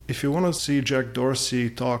if you want to see Jack Dorsey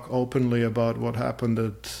talk openly about what happened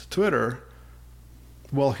at Twitter,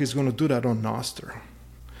 well, he's going to do that on Nostr.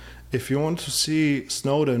 If you want to see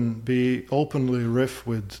Snowden be openly riff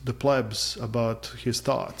with the plebs about his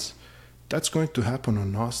thoughts, that's going to happen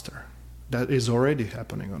on Nostr. That is already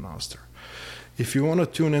happening on Nostr. If you want to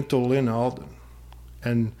tune into Lynn Alden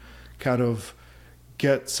and kind of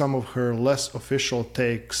get some of her less official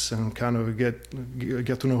takes and kind of get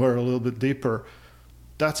to know her a little bit deeper,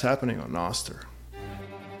 that's happening on Nostr.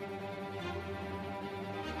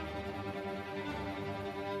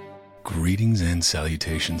 Greetings and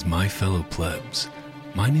salutations, my fellow plebs.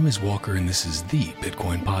 My name is Walker, and this is the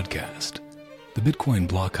Bitcoin Podcast. The Bitcoin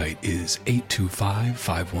block height is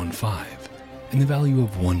 825,515, and the value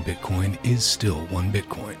of 1 Bitcoin is still 1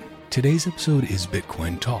 Bitcoin. Today's episode is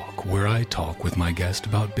Bitcoin Talk, where I talk with my guest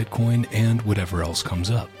about Bitcoin and whatever else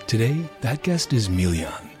comes up. Today, that guest is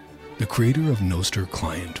Miljan, the creator of Nostr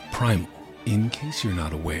client Primal. In case you're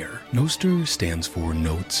not aware, Nostr stands for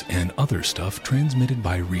Notes and Other Stuff Transmitted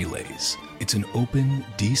by Relays. It's an open,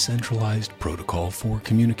 decentralized protocol for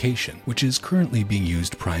communication, which is currently being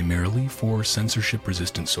used primarily for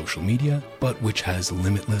censorship-resistant social media, but which has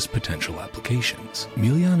limitless potential applications.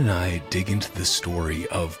 Miljan and I dig into the story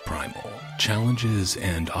of Primal, challenges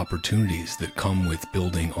and opportunities that come with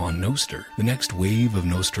building on Nostr, the next wave of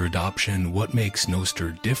Nostr adoption, what makes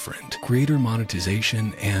Nostr different, creator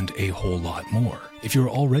monetization, and a whole lot more. If you're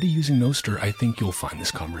already using Nostr, I think you'll find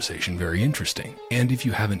this conversation very interesting. And if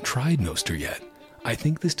you haven't tried Nostr yet, I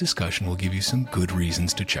think this discussion will give you some good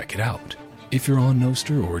reasons to check it out. If you're on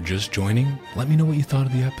Nostr or just joining, let me know what you thought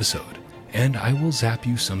of the episode, and I will zap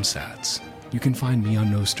you some sats. You can find me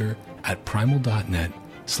on Nostr at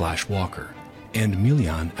primal.net/Walker and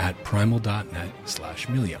Miljan at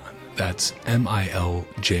primal.net/Miljan. That's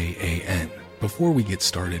Miljan. Before we get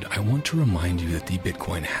started, I want to remind you that the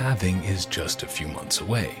Bitcoin halving is just a few months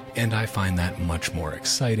away, and I find that much more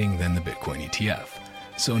exciting than the Bitcoin ETF.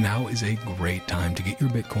 So now is a great time to get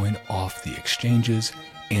your Bitcoin off the exchanges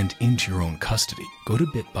and into your own custody. Go to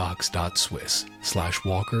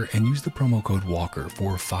bitbox.swiss/Walker and use the promo code Walker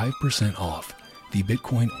for 5% off the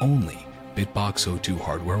Bitcoin-only BitBox02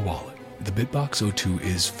 hardware wallet. The BitBox02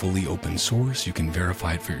 is fully open source. You can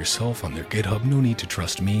verify it for yourself on their GitHub. No need to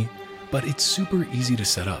trust me. But it's super easy to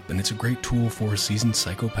set up, and it's a great tool for seasoned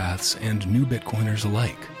psychopaths and new Bitcoiners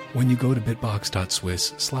alike. When you go to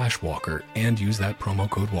bitbox.swiss/Walker and use that promo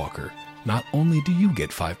code Walker, not only do you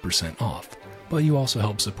get 5% off, but you also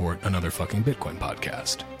help support another fucking Bitcoin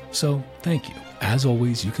podcast. So, thank you. As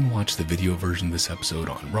always, you can watch the video version of this episode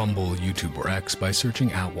on Rumble, YouTube, or X by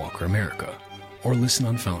searching @Walker America, or listen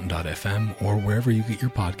on Fountain.fm or wherever you get your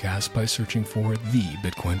podcasts by searching for The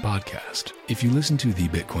Bitcoin Podcast. If you listen to The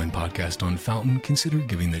Bitcoin Podcast on Fountain, consider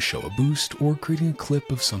giving this show a boost or creating a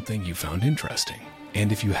clip of something you found interesting.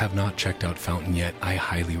 And if you have not checked out Fountain yet, I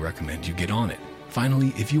highly recommend you get on it.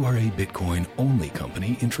 Finally, if you are a Bitcoin-only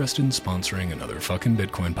company interested in sponsoring another fucking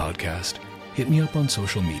Bitcoin podcast, hit me up on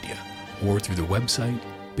social media or through the website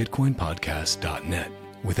bitcoinpodcast.net.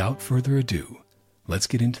 Without further ado, let's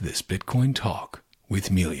get into this Bitcoin talk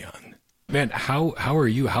with Miljan. Man, how are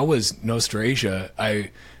you? How was Nostrasia?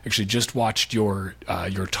 I actually just watched your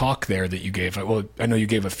talk there that you gave. Well, I know you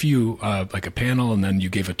gave a few, like a panel, and then you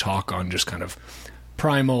gave a talk on just kind of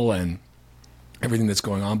Primal and everything that's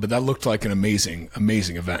going on. But that looked like an amazing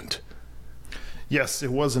event. Yes,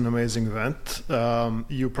 it was an amazing event.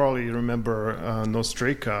 You probably remember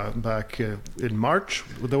Nostrika back in March.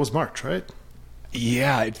 That was March, right?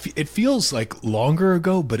 Yeah, it feels like longer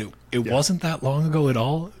ago, but it wasn't that long ago at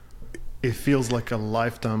all. It feels like a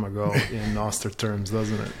lifetime ago in Nostr terms,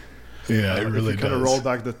 doesn't it? Yeah, it really does. If you kind of roll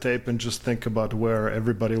back the tape and just think about where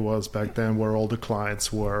everybody was back then, where all the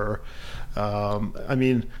clients were. I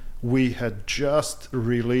mean, we had just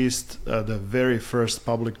released the very first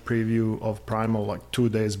public preview of Primal like 2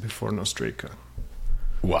 days before Nostrika.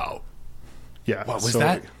 Wow. Yeah. What was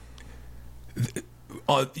that?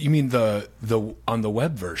 You mean the on the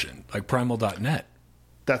web version, like primal.net?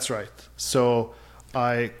 That's right. So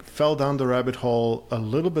I fell down the rabbit hole a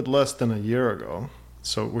little bit less than a year ago.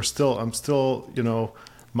 So I'm still,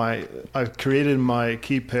 I created my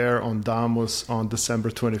key pair on Damus on December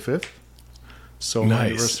 25th. So nice. My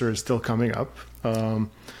anniversary is still coming up.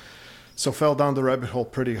 So fell down the rabbit hole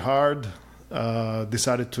pretty hard.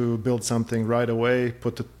 Decided to build something right away.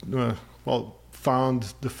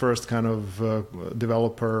 Found the first kind of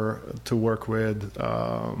developer to work with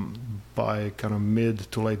by kind of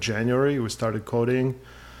mid to late January. We started coding,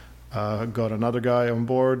 got another guy on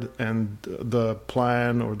board, and the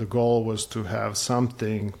plan or the goal was to have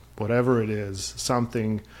something, whatever it is,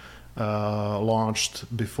 something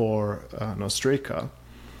launched before Nostrika.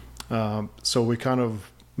 So we kind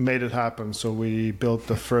of made it happen. So we built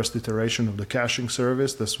the first iteration of the caching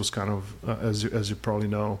service. This was kind of, as you probably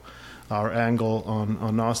know, our angle on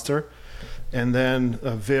Nostr. And then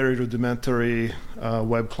a very rudimentary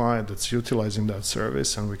web client that's utilizing that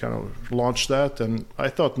service. And we kind of launched that. And I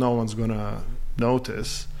thought no one's going to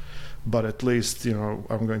notice. But at least,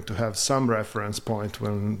 I'm going to have some reference point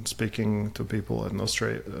when speaking to people at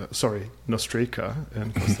Nostrika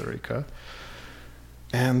in Costa Rica.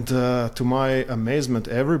 And to my amazement,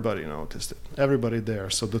 everybody noticed it. Everybody there.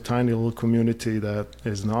 So the tiny little community that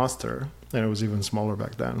is Nostr, and it was even smaller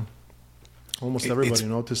back then. Almost everybody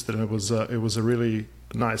noticed it. And it was a really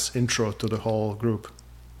nice intro to the whole group.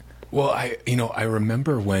 Well, I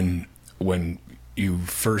remember when you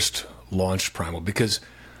first launched Primal, because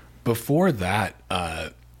before that,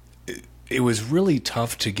 it was really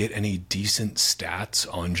tough to get any decent stats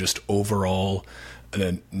on just overall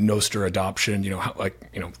Nostr adoption.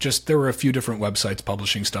 Just there were a few different websites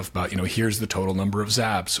publishing stuff about, here's the total number of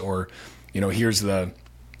zaps, or, here's the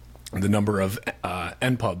number of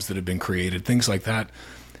npubs that have been created, things like that.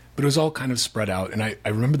 But it was all kind of spread out. And I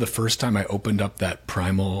remember the first time I opened up that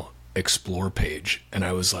Primal Explore page, and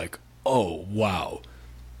I was like, oh, wow.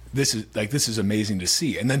 This is amazing to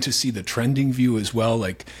see. And then to see the trending view as well,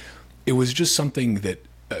 like it was just something that,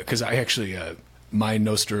 because I actually, my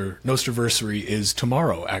Nostriversary is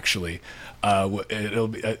tomorrow, actually.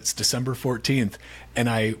 It's December 14th. And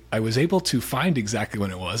I was able to find exactly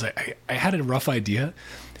when it was. I had a rough idea,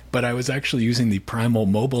 but I was actually using the Primal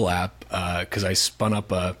mobile app because I spun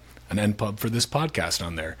up an npub for this podcast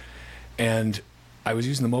on there. And I was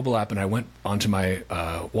using the mobile app, and I went onto my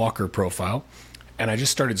Walker profile, and I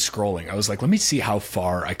just started scrolling. I was like, let me see how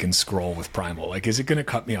far I can scroll with Primal. Like, is it going to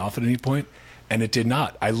cut me off at any point? And it did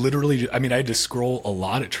not. I had to scroll a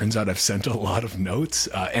lot. It turns out I've sent a lot of notes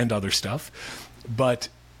and other stuff. But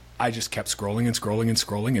I just kept scrolling and scrolling and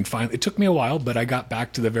scrolling. And finally, it took me a while, but I got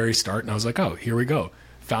back to the very start. And I was like, oh, here we go.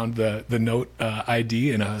 Found the note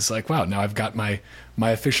ID. And I was like, wow, now I've got my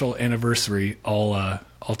official anniversary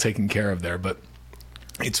all taken care of there. But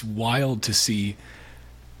it's wild to see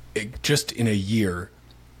just in a year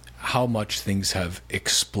how much things have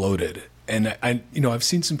exploded. And I've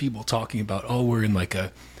seen some people talking about, oh, we're in like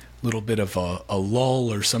a little bit of a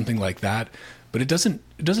lull or something like that, but it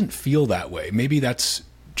doesn't feel that way. Maybe that's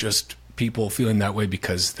just people feeling that way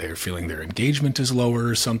because they're feeling their engagement is lower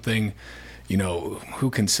or something. Who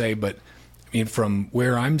can say? But I mean, from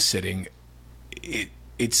where I'm sitting,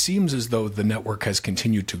 it seems as though the network has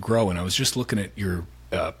continued to grow. And I was just looking at your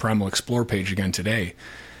Primal Explore page again today,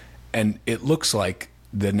 and it looks like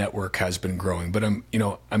the network has been growing. But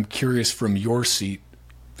I'm curious from your seat,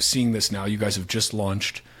 seeing this now. You guys have just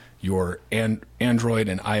launched your Android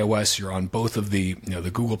and iOS. You're on both of the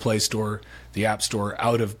Google Play Store, the App Store,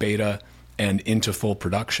 out of beta and into full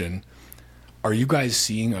production. Are you guys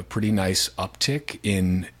seeing a pretty nice uptick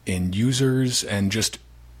in users, and just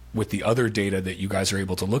with the other data that you guys are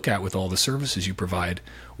able to look at with all the services you provide,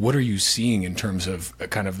 what are you seeing in terms of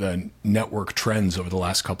kind of the network trends over the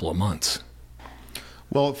last couple of months?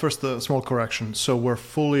 Well, first, a small correction. So we're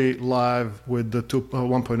fully live with the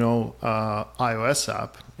 1.0 iOS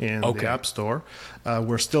app in the App Store.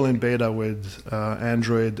 We're still in beta with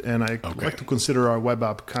Android, and I like to consider our web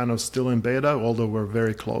app kind of still in beta, although we're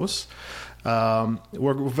very close.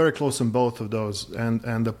 We're very close in both of those,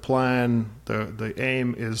 and the plan, the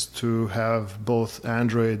aim is to have both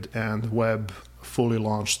Android and web fully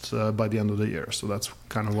launched by the end of the year. So that's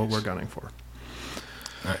kind of what we're gunning for.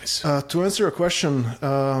 Nice. To answer your question,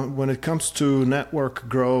 when it comes to network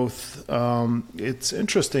growth, it's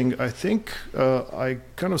interesting. I think I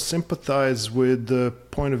kind of sympathize with the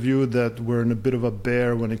point of view that we're in a bit of a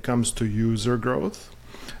bear when it comes to user growth.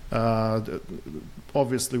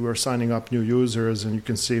 Obviously, we're signing up new users, and you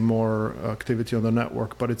can see more activity on the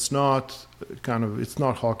network. But it's not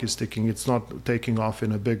hockey sticking. It's not taking off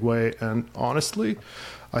in a big way. And honestly,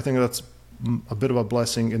 I think that's a bit of a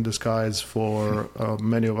blessing in disguise for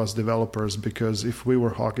many of us developers, because if we were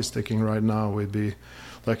hockey sticking right now, we'd be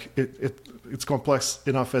like it's complex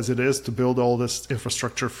enough as it is to build all this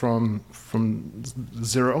infrastructure from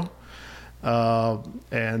zero.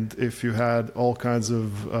 And if you had all kinds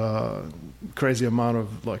of crazy amount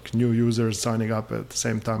of like new users signing up at the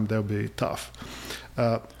same time, that would be tough.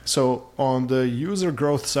 So on the user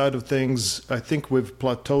growth side of things, I think we've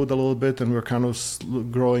plateaued a little bit, and we're kind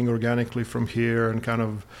of growing organically from here, and kind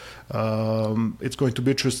of it's going to be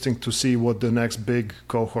interesting to see what the next big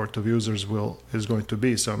cohort of users is going to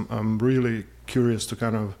be. So I'm really curious to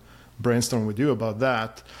kind of brainstorm with you about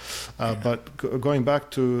that. But going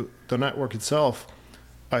back to the network itself,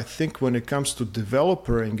 I think when it comes to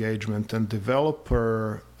developer engagement and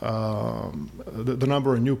developer, the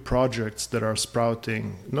number of new projects that are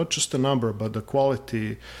sprouting, not just the number, but the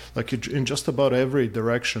quality, like in just about every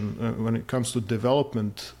direction, when it comes to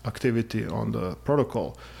development activity on the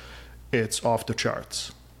protocol, it's off the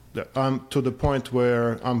charts. I'm to the point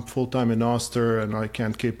where I'm full-time in Nostr and I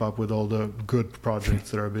can't keep up with all the good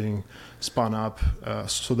projects that are being spun up.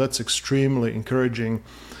 So that's extremely encouraging.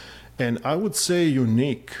 And I would say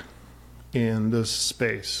unique in this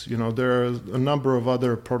space. There are a number of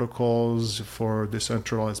other protocols for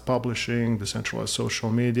decentralized publishing, decentralized social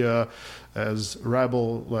media. As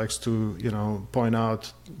Rabel likes to, point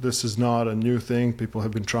out, this is not a new thing. People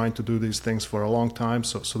have been trying to do these things for a long time.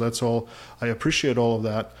 So that's all. I appreciate all of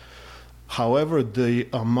that. However, the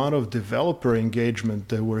amount of developer engagement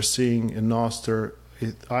that we're seeing in Nostr,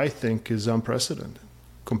 I think, is unprecedented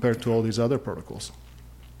compared to all these other protocols.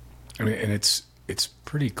 I mean, and it's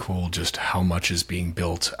pretty cool just how much is being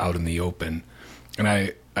built out in the open. And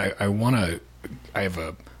I have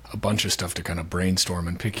a bunch of stuff to kind of brainstorm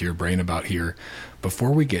and pick your brain about here.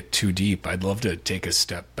 Before we get too deep, I'd love to take a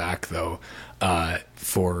step back, though,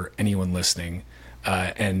 for anyone listening,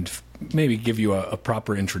 and maybe give you a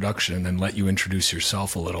proper introduction and then let you introduce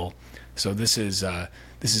yourself a little. So this is a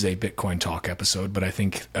Bitcoin Talk episode, but I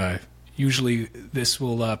think usually this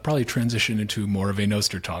will probably transition into more of a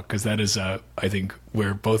Nostr talk, because that is, I think,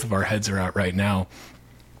 where both of our heads are at right now.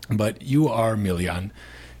 But you are Miljan.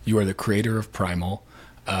 You are the creator of Primal.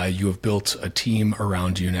 You have built a team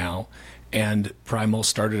around you now. And Primal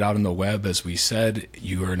started out on the web, as we said.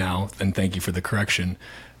 You are now, and thank you for the correction,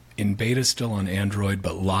 in beta still on Android,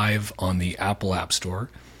 but live on the Apple App Store.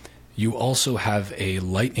 You also have a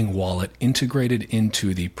Lightning wallet integrated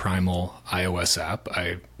into the Primal iOS app.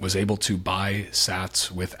 I was able to buy sats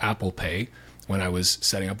with Apple Pay when I was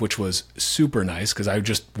setting up, which was super nice because I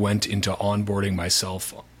just went into onboarding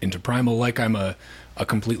myself into Primal like I'm a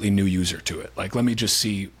completely new user to it. Like, let me just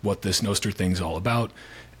see what this Nostr thing's all about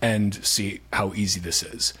and see how easy this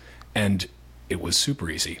is. And it was super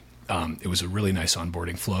easy. It was a really nice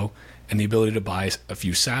onboarding flow. And the ability to buy a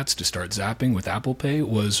few sats to start zapping with Apple Pay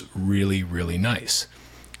was really, really nice.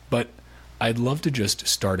 But I'd love to just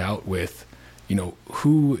start out with,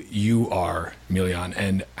 who you are, Miljan,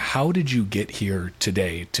 and how did you get here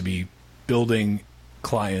today to be building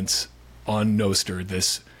clients on Nostr,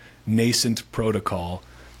 this nascent protocol?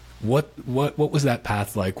 What was that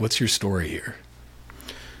path like? What's your story here?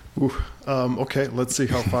 Okay, let's see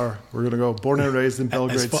how far we're going to go. Born and raised in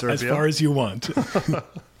Belgrade, Serbia. As far as you want.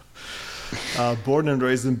 Born and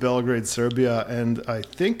raised in Belgrade, Serbia, and I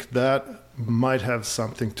think that might have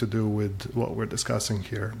something to do with what we're discussing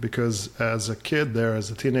here, because as a kid there, as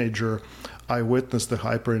a teenager, I witnessed the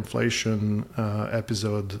hyperinflation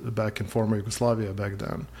episode back in former Yugoslavia back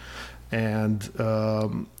then. And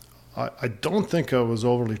I don't think I was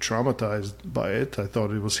overly traumatized by it. I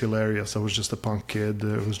thought it was hilarious. I was just a punk kid.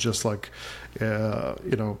 It was just like,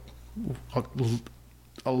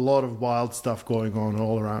 a lot of wild stuff going on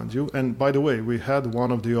all around you. And by the way, we had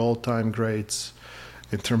one of the all-time greats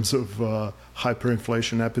in terms of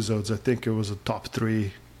hyperinflation episodes. I think it was a top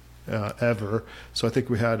 3 ever. So I think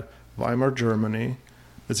we had Weimar Germany,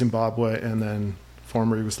 Zimbabwe, and then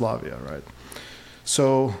former Yugoslavia, right?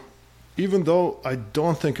 So even though I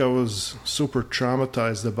don't think I was super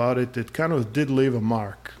traumatized about it, it kind of did leave a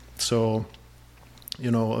mark. So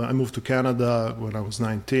I moved to Canada when I was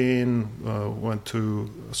 19, went to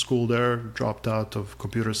school there, dropped out of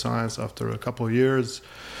computer science after a couple of years,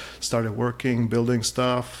 started working, building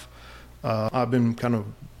stuff. I've been kind of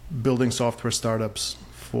building software startups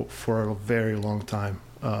for a very long time,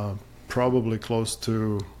 probably close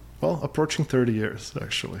to, approaching 30 years,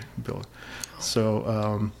 actually, Bill.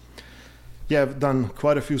 So, I've done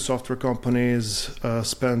quite a few software companies,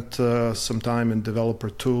 spent some time in developer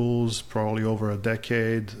tools, probably over a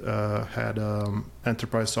decade, had an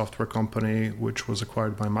enterprise software company which was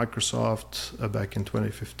acquired by Microsoft back in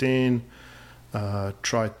 2015,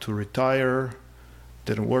 tried to retire,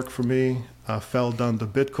 didn't work for me, fell down the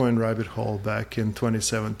Bitcoin rabbit hole back in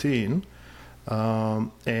 2017,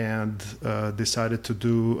 and decided to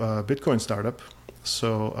do a Bitcoin startup.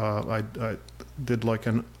 So I did like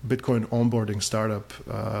a Bitcoin onboarding startup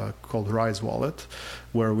called Rise Wallet,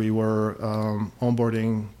 where we were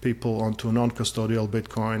onboarding people onto non-custodial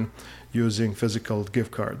Bitcoin using physical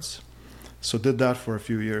gift cards. So did that for a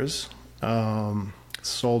few years.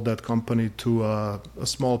 sold that company to a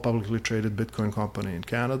small publicly traded Bitcoin company in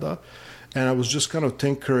Canada. And I was just kind of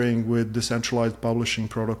tinkering with decentralized publishing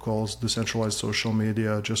protocols, decentralized social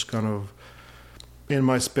media, just kind of in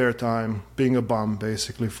my spare time, being a bum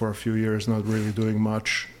basically for a few years, not really doing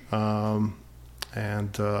much.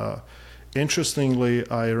 Interestingly,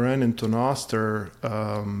 I ran into Nostr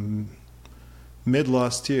mid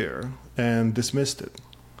last year and dismissed it.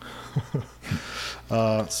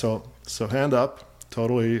 So hand up,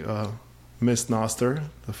 totally missed Nostr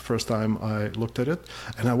the first time I looked at it.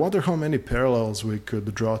 And I wonder how many parallels we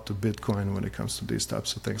could draw to Bitcoin when it comes to these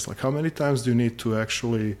types of things. Like, how many times do you need to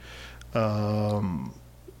actually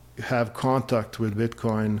have contact with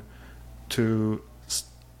Bitcoin to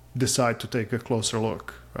decide to take a closer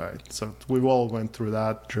look, right? So we all went through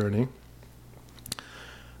that journey.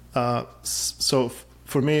 So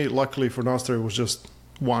for me, luckily for Nostr, it was just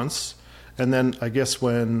once. And then I guess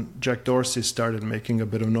when Jack Dorsey started making a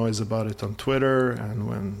bit of noise about it on Twitter, and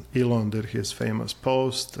when Elon did his famous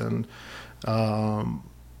post, and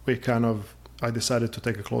I decided to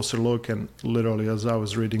take a closer look, and literally as I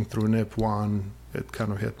was reading through NIP 1, it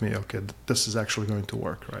kind of hit me, okay, this is actually going to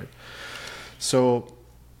work, right? So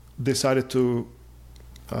decided to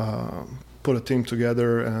put a team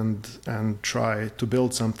together and try to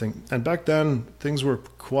build something. And back then, things were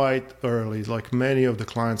quite early. Like, many of the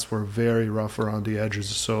clients were very rough around the edges.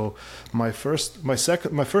 So my first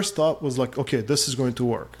thought was like, okay, this is going to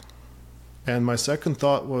work. And my second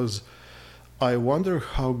thought was, I wonder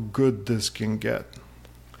how good this can get.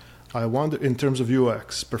 I wonder in terms of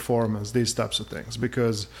UX, performance, these types of things,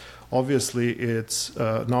 because obviously it's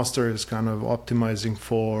Nostr is kind of optimizing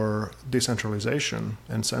for decentralization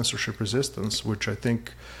and censorship resistance, which I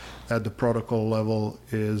think at the protocol level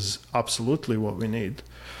is absolutely what we need.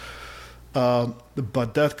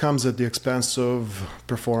 But that comes at the expense of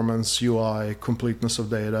performance, UI, completeness of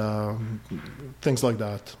data, things like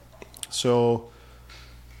that. So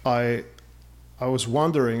I was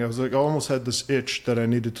wondering, I almost had this itch that I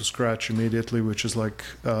needed to scratch immediately, which is like,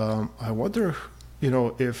 I wonder,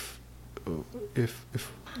 if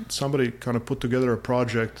somebody kind of put together a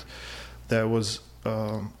project that was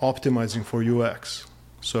optimizing for UX.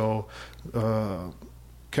 So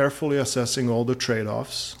carefully assessing all the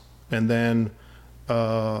trade-offs, and then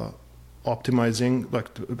optimizing, like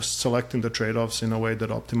selecting the trade-offs in a way that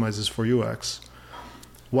optimizes for UX,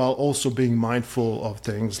 while also being mindful of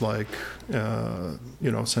things like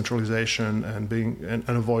centralization and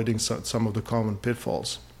avoiding some of the common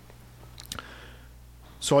pitfalls.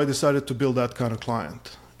 So I decided to build that kind of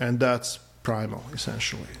client, and that's Primal,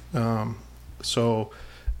 essentially. So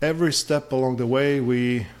every step along the way,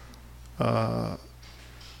 we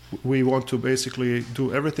want to basically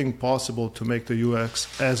do everything possible to make the UX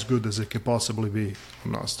as good as it can possibly be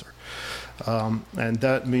on Nostr. And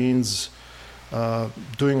that means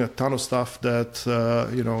doing a ton of stuff that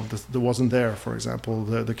that wasn't there. For example,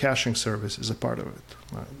 the caching service is a part of it.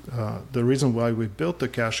 The reason why we built the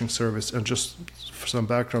caching service, and just for some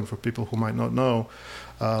background for people who might not know,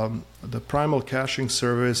 the Primal caching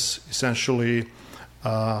service essentially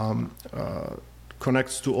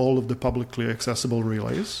connects to all of the publicly accessible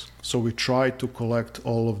relays. So we try to collect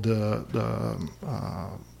all of the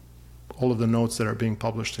nodes that are being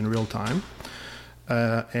published in real time.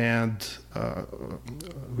 And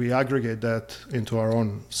we aggregate that into our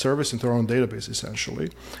own service, into our own database, essentially.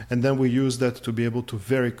 And then we use that to be able to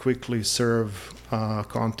very quickly serve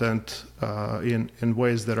content in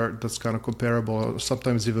ways that's kind of comparable, or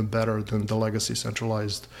sometimes even better than the legacy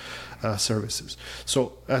centralized services.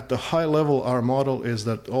 So at the high level, our model is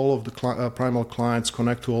that all of the Primal clients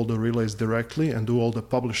connect to all the relays directly and do all the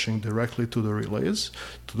publishing directly to the relays,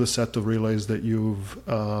 to the set of relays that you've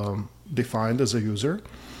defined as a user.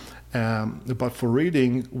 But for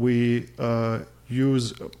reading, we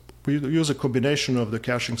use a combination of the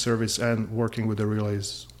caching service and working with the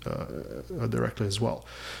relays directly as well.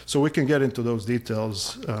 So we can get into those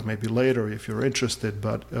details maybe later if you're interested,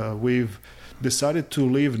 but we've decided to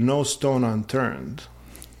leave no stone unturned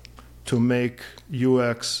to make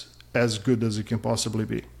UX as good as it can possibly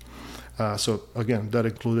be. So again, that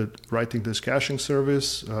included writing this caching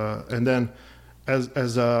service, and then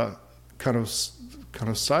as a kind of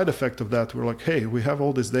side effect of that, we're like, hey, we have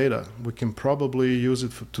all this data. We can probably use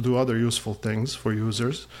it to do other useful things for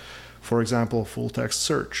users. For example, full text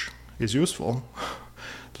search is useful.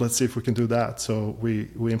 let's see if we can do that. So we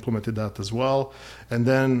implemented that as well. And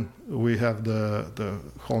then we have the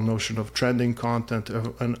whole notion of trending content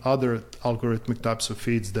and other algorithmic types of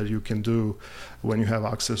feeds that you can do when you have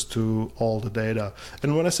access to all the data.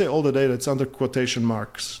 And when I say all the data, it's under quotation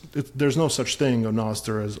marks. There's no such thing on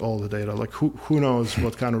Nostr as all the data. Like who knows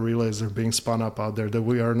what kind of relays are being spun up out there that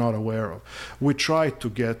we are not aware of. We try to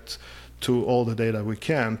get to all the data we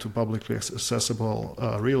can to publicly accessible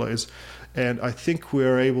relays. And I think we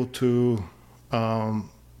are able to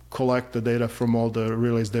collect the data from all the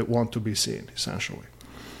relays that want to be seen, essentially.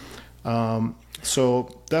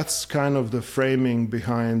 So that's kind of the framing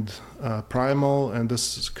behind Primal, and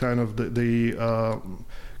this is kind of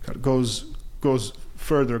goes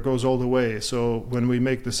further, goes all the way. So when we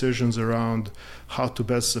make decisions around how to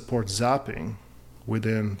best support zapping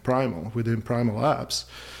within Primal apps,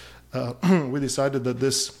 we decided that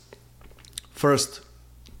this first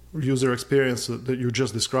user experience that you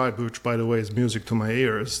just described, which by the way is music to my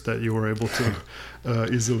ears, that you were able to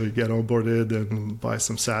easily get onboarded and buy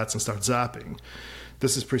some sats and start zapping.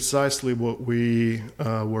 This is precisely what we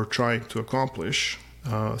were trying to accomplish.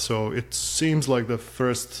 So it seems like the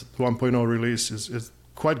first 1.0 release is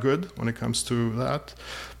quite good when it comes to that.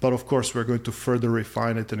 But of course, we're going to further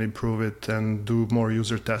refine it and improve it and do more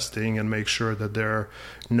user testing and make sure that there are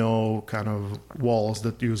no kind of walls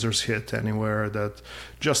that users hit anywhere, that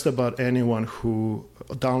just about anyone who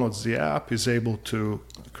downloads the app is able to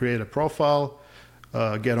create a profile,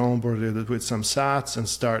 get onboarded with some sats and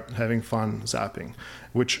start having fun zapping,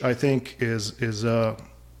 which I think is a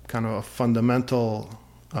kind of a fundamental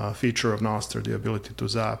feature of Nostr, the ability to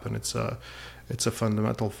zap, and it's a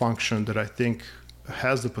fundamental function that I think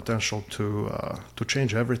has the potential to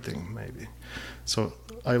change everything, maybe. So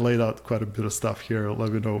I laid out quite a bit of stuff here.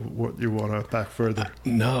 Let me know what you want to pack further.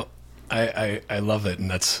 No, I love it, and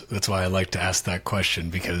that's why I like to ask that question,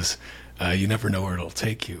 because you never know where it'll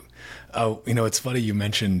take you. It's funny you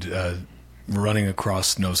mentioned running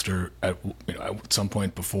across Nostr at some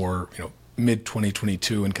point before mid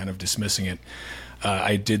 2022 and kind of dismissing it.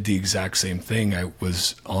 I did the exact same thing. I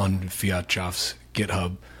was on Fiat Joff's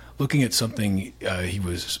GitHub looking at something he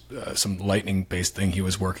was some Lightning based thing he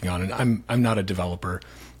was working on, and I'm not a developer,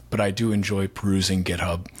 but I do enjoy perusing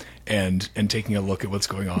GitHub and taking a look at what's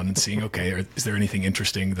going on and seeing, okay, is there anything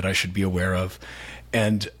interesting that I should be aware of?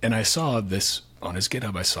 And I saw this on his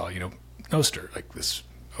GitHub. I saw Nostr, like this,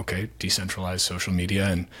 okay, decentralized social media,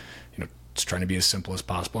 and it's trying to be as simple as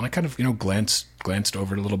possible. And I kind of glanced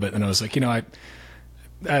over it a little bit, and I was like,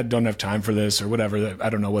 I don't have time for this or whatever. I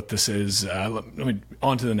don't know what this is. Let me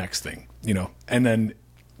on to the next thing, And then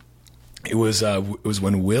it was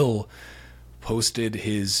when Will posted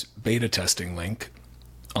his beta testing link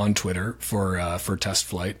on Twitter for test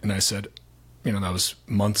flight, and I said, that was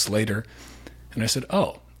months later, and I said,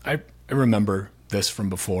 oh, I remember this from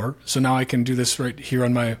before, so now I can do this right here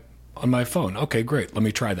on my phone. Okay, great. Let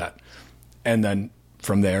me try that, and then.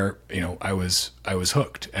 From there, I was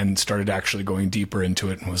hooked and started actually going deeper into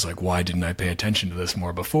it and was like, why didn't I pay attention to this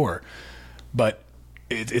more before? But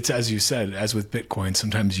it's as you said, as with Bitcoin,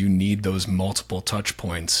 sometimes you need those multiple touch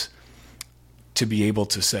points to be able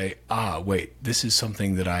to say, wait, this is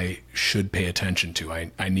something that I should pay attention to.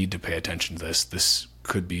 I need to pay attention to this. This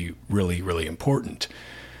could be really, really important.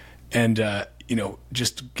 And,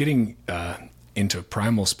 just getting into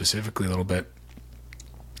Primal specifically a little bit,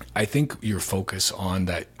 I think your focus on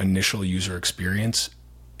that initial user experience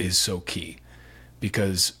is so key,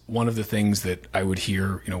 because one of the things that I would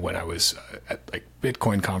hear, when I was at like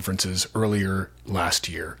Bitcoin conferences earlier last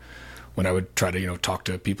year, when I would try to, talk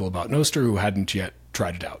to people about Nostr who hadn't yet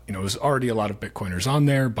tried it out, it was already a lot of Bitcoiners on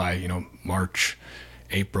there by, March,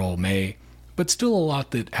 April, May, but still a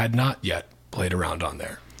lot that had not yet played around on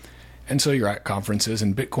there. And so you're at conferences,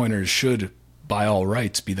 and Bitcoiners should, by all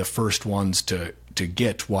rights, be the first ones to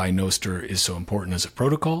get why Nostr is so important as a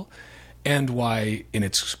protocol, and why in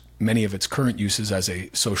many of its current uses as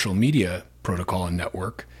a social media protocol and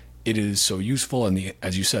network, it is so useful. And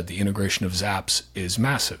as you said, the integration of zaps is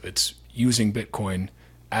massive. It's using Bitcoin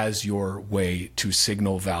as your way to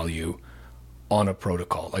signal value on a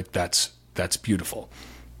protocol. Like that's beautiful.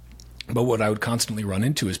 But what I would constantly run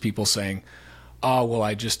into is people saying, oh, well,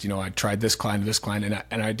 I just, I tried this client,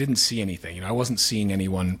 and I didn't see anything. I wasn't seeing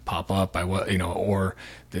anyone pop up. Or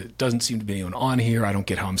there doesn't seem to be anyone on here. I don't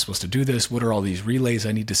get how I'm supposed to do this. What are all these relays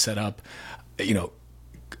I need to set up?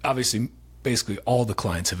 Obviously, basically all the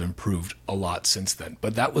clients have improved a lot since then.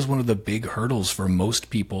 But that was one of the big hurdles for most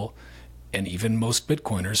people, and even most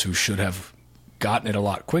Bitcoiners who should have gotten it a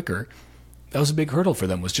lot quicker. That was a big hurdle for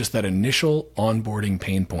them, was just that initial onboarding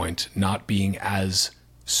pain point not being as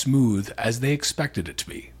smooth as they expected it to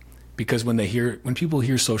be. Because when people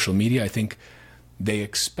hear social media, I think they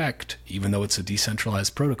expect, even though it's a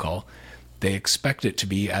decentralized protocol, they expect it to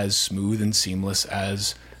be as smooth and seamless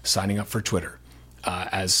as signing up for Twitter,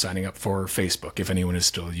 as signing up for Facebook. If anyone is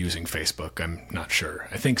still using Facebook, I'm not sure.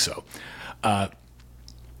 I think so.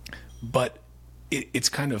 But it's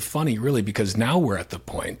kind of funny, really, because now we're at the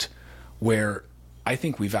point where I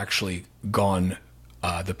think we've actually gone,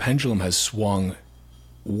 the pendulum has swung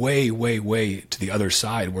way, way, way to the other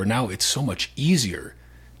side, where now it's so much easier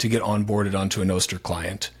to get onboarded onto a Nostr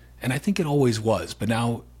client. And I think it always was, but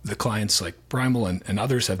now the clients like Primal and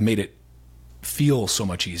others have made it feel so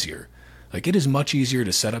much easier. Like, it is much easier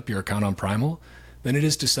to set up your account on Primal than it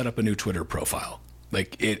is to set up a new Twitter profile.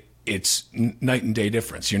 Like, it's night and day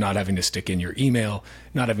difference. You're not having to stick in your email,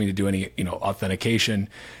 not having to do any, authentication,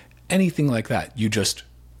 anything like that. You just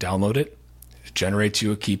download it, it generates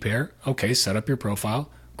you a key pair. Okay, set up your profile.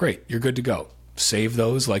 Great, you're good to go. Save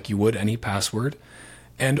those like you would any password.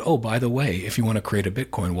 And oh, by the way, if you want to create a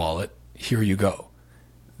Bitcoin wallet, here you go.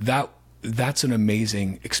 That's an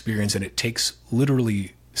amazing experience, and it takes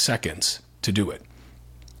literally seconds to do it.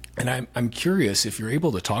 And I'm curious if you're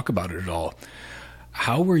able to talk about it at all.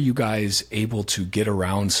 How were you guys able to get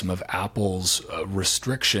around some of Apple's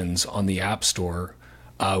restrictions on the App Store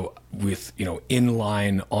with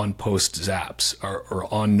inline on-post zaps or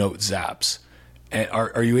on-note zaps? And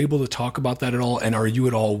are you able to talk about that at all? And are you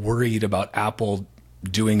at all worried about Apple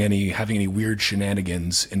having any weird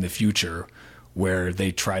shenanigans in the future where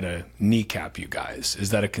they try to kneecap you guys?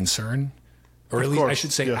 Is that a concern? Or at least I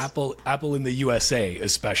should say, yes. Apple in the USA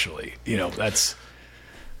especially. That's...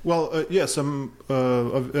 Well, yes, I'm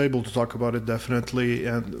able to talk about it, definitely.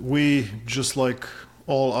 And we, just like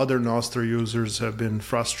all other Nostr users, have been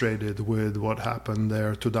frustrated with what happened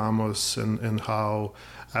there to Damos and how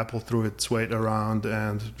Apple threw its weight around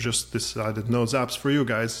and just decided no zaps for you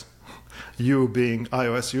guys, you being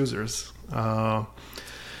iOS users.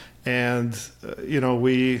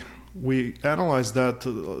 We analyzed that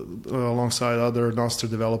alongside other Nostr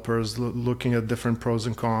developers, looking at different pros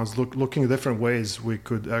and cons, looking at different ways we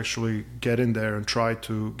could actually get in there and try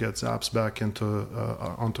to get zaps back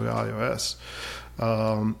onto iOS.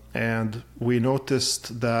 And we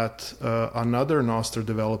noticed that another Nostr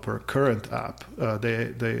developer, Current App,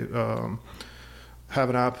 they have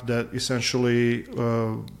an app that essentially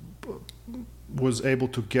was able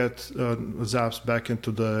to get zaps back into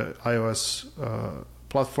the iOS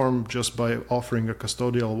platform just by offering a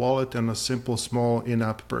custodial wallet and a simple small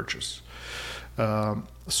in-app purchase.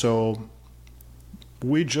 So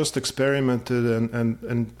we just experimented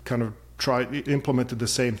and kind of implemented the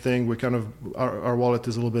same thing. We our wallet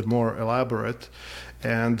is a little bit more elaborate,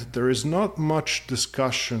 and there is not much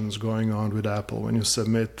discussions going on with Apple when you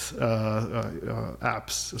submit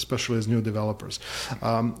apps, especially as new developers.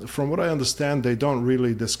 From what I understand, they don't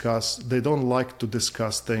like to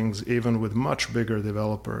discuss things even with much bigger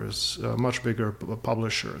developers, much bigger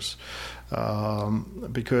publishers,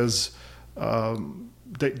 because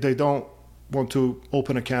they don't want to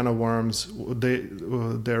open a can of worms.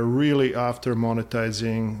 They're really after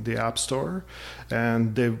monetizing the App Store,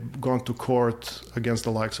 and they've gone to court against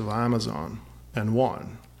the likes of Amazon and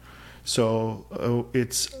won. So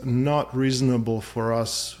it's not reasonable for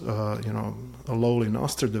us, lowly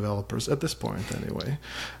Nostr developers at this point anyway,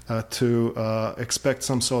 to expect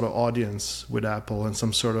some sort of audience with Apple and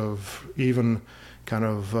some sort of even kind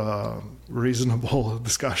of reasonable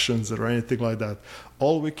discussions or anything like that.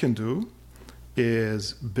 All we can do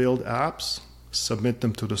is build apps, submit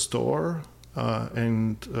them to the store,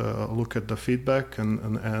 and look at the feedback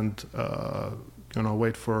and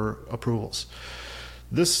wait for approvals.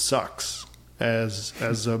 This sucks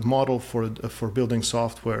as a model for building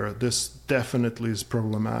software. This definitely is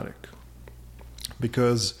problematic,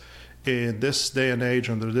 because in this day and age,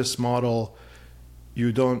 under this model,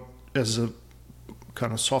 you don't, as a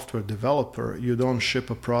kind of software developer, you don't ship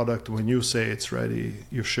a product when you say it's ready.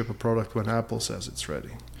 You ship a product when Apple says it's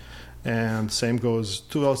ready. And same goes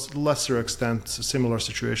to a lesser extent, a similar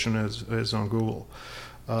situation is on Google.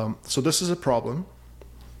 So this is a problem.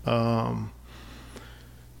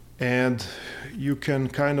 And you can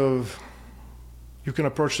approach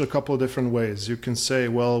it a couple of different ways. You can say,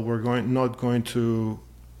 well, we're not going to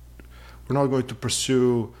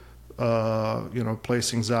pursue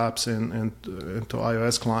placing zaps into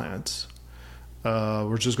iOS clients.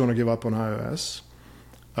 We're just going to give up on iOS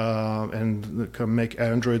and make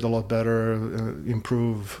Android a lot better,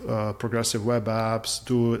 improve progressive web apps,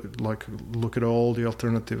 look at all the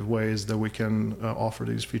alternative ways that we can offer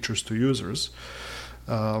these features to users.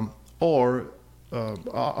 Or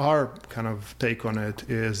our kind of take on it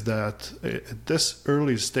is that at this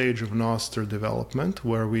early stage of Nostr development,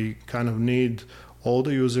 where we kind of need all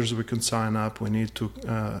the users we can sign up, we need to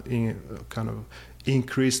kind of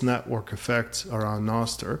increase network effects around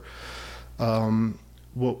Nostr.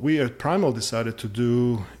 What we at Primal decided to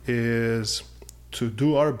do is to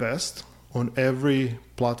do our best on every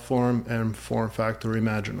platform and form factor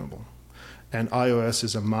imaginable. And iOS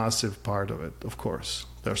is a massive part of it, of course.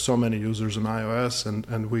 There are so many users on iOS,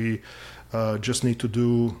 and we just need to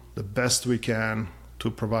do the best we can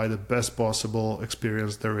to provide the best possible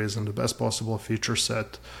experience there is and the best possible feature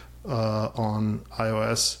set on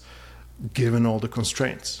iOS, given all the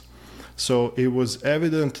constraints. So it was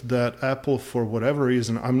evident that Apple, for whatever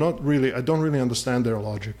reason, I don't really understand their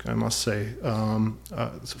logic, I must say.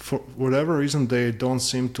 For whatever reason, they don't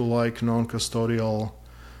seem to like non-custodial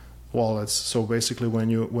wallets. So basically, when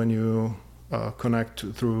you connect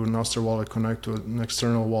through Nostr wallet, connect to an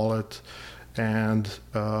external wallet, and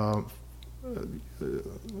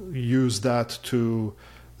use that to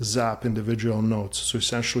zap individual nodes. So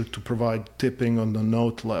essentially, to provide tipping on the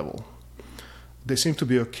node level. They seem to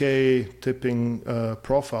be okay tipping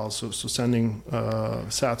profiles, so sending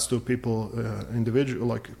sats to people individual,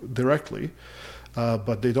 like directly,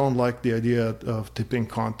 but they don't like the idea of tipping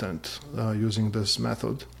content using this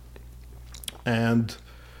method. And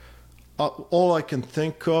all I can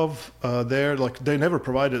think of there, like they never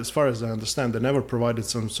provided, as far as I understand, they never provided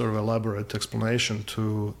some sort of elaborate explanation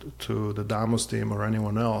to the Damos team or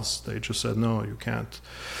anyone else. They just said, no, you can't.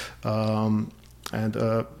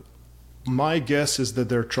 My guess is that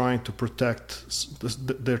they're trying to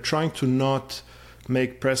they're trying to not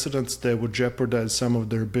make precedents that would jeopardize some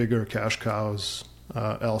of their bigger cash cows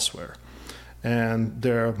elsewhere. And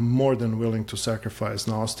they're more than willing to sacrifice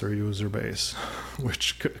Nostr user base,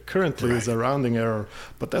 which currently is a rounding error,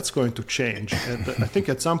 but that's going to change. And I think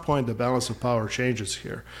at some point the balance of power changes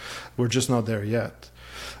here. We're just not there yet.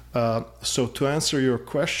 So to answer your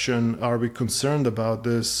question, are we concerned about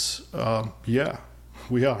this? Yeah.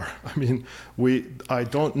 We are. I mean, I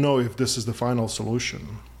don't know if this is the final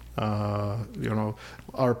solution.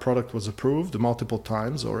 Our product was approved multiple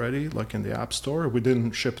times already, like in the App Store. We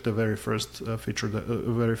didn't ship the very first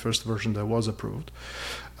very first version that was approved.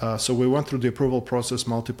 So we went through the approval process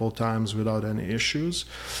multiple times without any issues.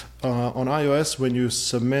 On iOS,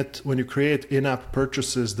 when you create in-app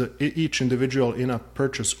purchases, each individual in-app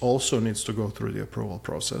purchase also needs to go through the approval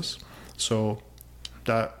process. So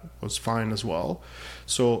that was fine as well.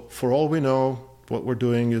 So for all we know, what we're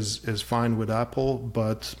doing is fine with Apple,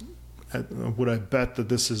 but would I bet that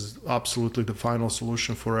this is absolutely the final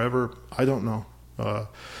solution forever? I don't know.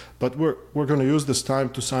 But we're going to use this time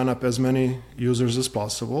to sign up as many users as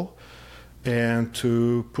possible and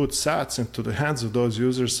to put sats into the hands of those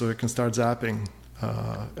users so it can start zapping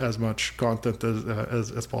as much content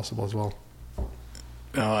as possible as well.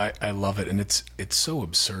 Oh, I love it, and it's so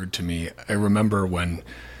absurd to me. I remember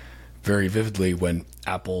very vividly when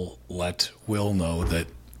Apple let Will know that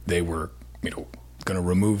they were, going to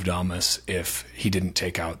remove Damus if he didn't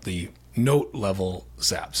take out the note level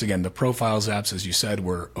zaps. Again, the profile zaps, as you said,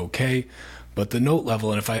 were okay, but the note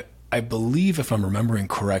level, and I believe if I'm remembering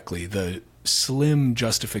correctly, the slim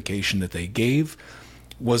justification that they gave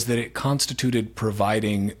was that it constituted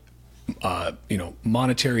providing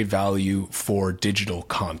monetary value for digital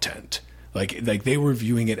content. Like they were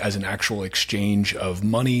viewing it as an actual exchange of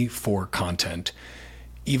money for content,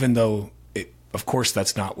 even though of course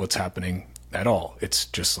that's not what's happening at all. It's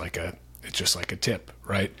just like a tip,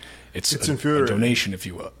 right? It's a donation, if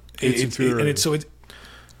you will. It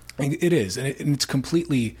is, and it's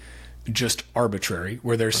completely just arbitrary,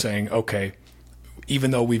 where they're saying, okay,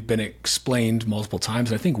 even though we've been explained multiple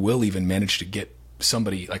times, and I think Will even managed to get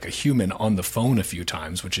somebody like a human on the phone a few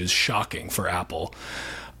times, which is shocking for Apple.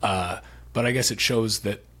 But I guess it shows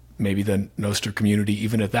that maybe the Nostr community,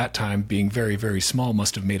 even at that time being very, very small,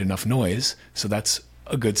 must have made enough noise. So that's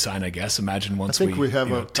a good sign, I guess. Imagine once we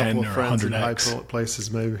have a 10 couple or of friends 100x. in high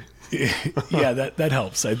places, maybe. Yeah, that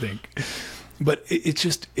helps, I think. But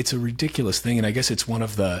it's a ridiculous thing, and I guess it's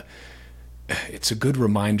it's a good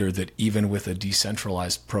reminder that even with a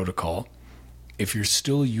decentralized protocol, if you're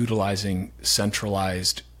still utilizing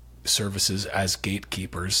centralized services as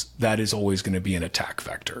gatekeepers, that is always going to be an attack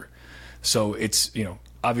vector. So it's,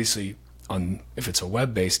 obviously if it's a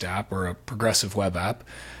web-based app or a progressive web app,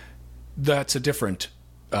 that's a different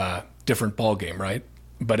ballgame, right?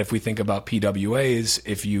 But if we think about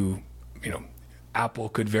PWAs, Apple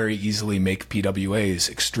could very easily make PWAs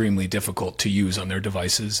extremely difficult to use on their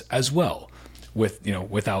devices as well,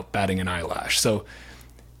 without batting an eyelash. So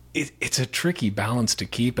it's a tricky balance to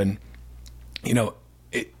keep, and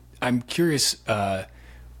I'm curious,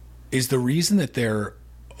 is the reason that they're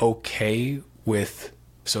okay with,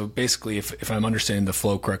 so basically if I'm understanding the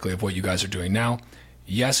flow correctly of what you guys are doing now,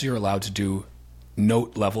 yes, you're allowed to do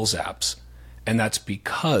note level zaps, and that's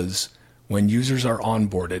because when users are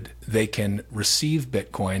onboarded, they can receive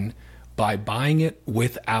Bitcoin by buying it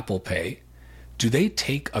with Apple Pay. Do they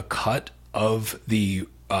take a cut of the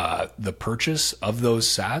purchase of those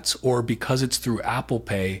sats, or because it's through Apple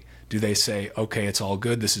Pay, do they say, okay, it's all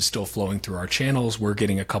good, this is still flowing through our channels, we're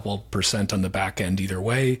getting a couple % on the back end either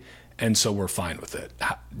way, and so we're fine with it?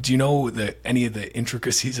 Do you know any of the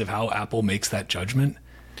intricacies of how Apple makes that judgment?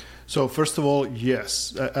 So first of all,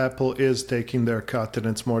 yes, Apple is taking their cut, and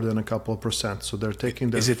it's more than a couple of %. So they're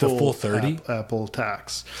taking their the full 30? Apple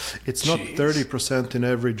tax. It's not 30% in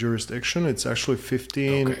every jurisdiction. It's actually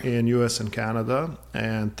 15 in US and Canada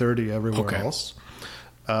and 30 everywhere else.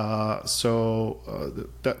 That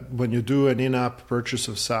when you do an in-app purchase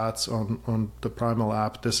of sats on the Primal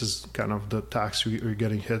app, this is kind of the tax you're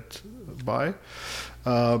getting hit by.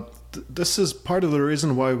 This is part of the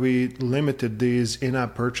reason why we limited these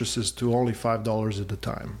in-app purchases to only $5 at a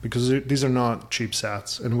time, because these are not cheap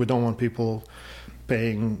sats, and we don't want people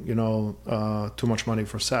paying too much money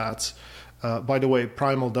for sats. By the way,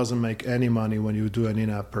 Primal doesn't make any money when you do an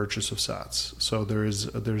in-app purchase of sats. So there's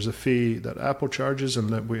a fee that Apple charges, and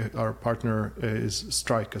that our partner is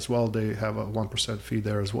Strike as well. They have a 1% fee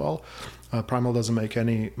there as well. Primal doesn't make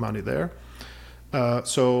any money there.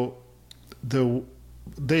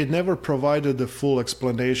 They never provided the full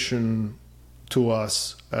explanation to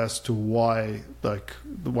us as to why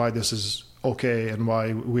this is okay and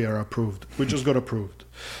why we are approved. We just got approved.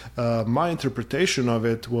 My interpretation of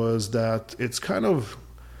it was that it's kind of,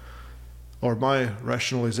 or my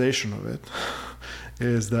rationalization of it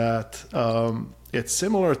is that it's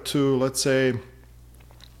similar to, let's say,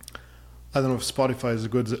 I don't know if Spotify is a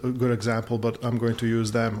good example, but I'm going to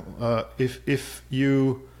use them.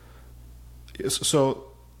 So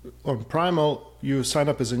on Primal, you sign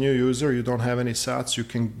up as a new user, you don't have any sats, you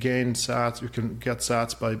can gain sats, you can get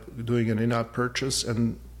sats by doing an in-app purchase,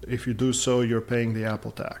 and if you do so, you're paying the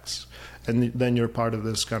Apple tax. And then you're part of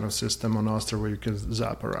this kind of system on Nostr where you can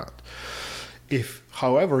zap around. If,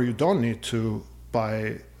 however, you don't need to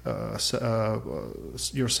buy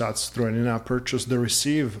your sats through an in-app purchase, the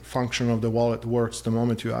receive function of the wallet works the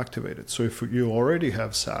moment you activate it. So if you already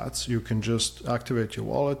have sats, you can just activate your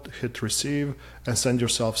wallet, hit receive, and send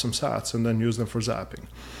yourself some sats, and then use them for zapping.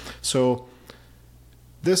 So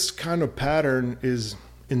this kind of pattern is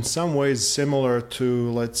in some ways similar to,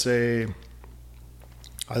 let's say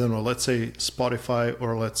Spotify,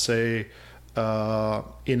 or let's say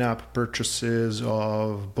in-app purchases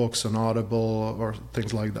of books on Audible or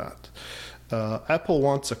things like that. Apple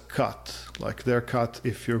wants a cut, like their cut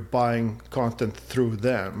if you're buying content through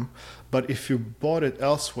them. But if you bought it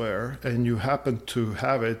elsewhere and you happen to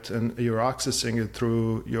have it and you're accessing it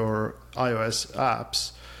through your iOS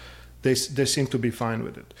apps, they seem to be fine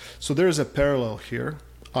with it. So there's a parallel here.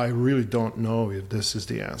 I really don't know if this is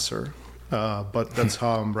the answer, but that's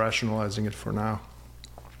how I'm rationalizing it for now.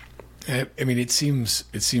 I mean, it seems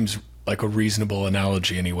like a reasonable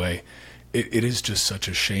analogy anyway. It is just such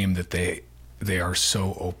a shame that they are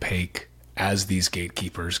so opaque as these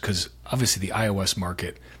gatekeepers, because obviously the iOS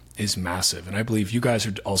market is massive, and I believe you guys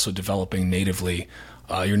are also developing natively.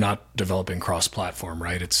 You're not developing cross-platform,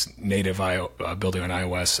 right? It's native building on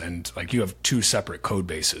iOS, and like you have two separate code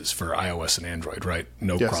bases for iOS and Android, right?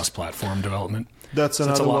 No cross-platform development. That's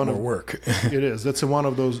a lot more work. It is. That's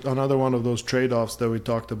another one of those trade-offs that we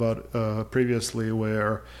talked about previously,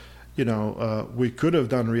 where we could have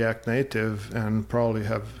done React Native and probably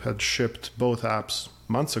had shipped both apps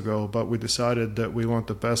months ago, but we decided that we want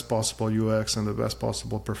the best possible UX and the best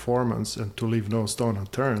possible performance, and to leave no stone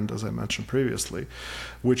unturned, as I mentioned previously,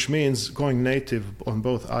 which means going native on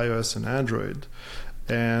both iOS and Android.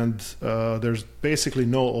 And there's basically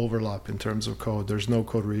no overlap in terms of code. There's no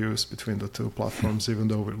code reuse between the two platforms, even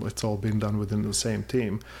though it's all been done within the same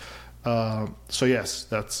team. So yes,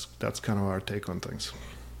 that's kind of our take on things.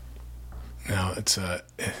 No, it's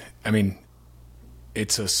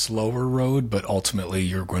a slower road, but ultimately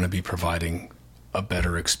you're going to be providing a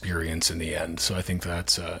better experience in the end. So I think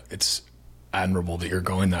that's it's admirable that you're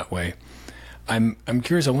going that way. I'm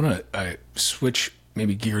curious. I want to switch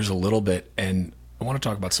maybe gears a little bit, and I want to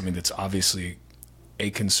talk about something that's obviously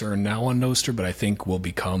a concern now on Nostr, but I think will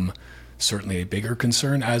become certainly a bigger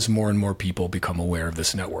concern as more and more people become aware of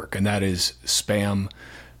this network, and that is spam,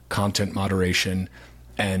 content moderation,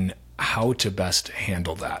 and how to best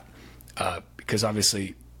handle that. Because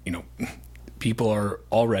obviously, people are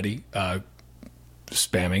already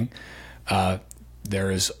spamming.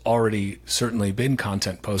 There has already certainly been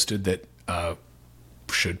content posted that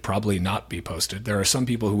should probably not be posted. There are some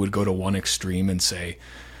people who would go to one extreme and say,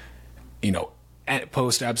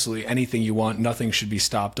 post absolutely anything you want, nothing should be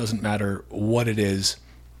stopped, doesn't matter what it is.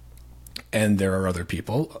 And there are other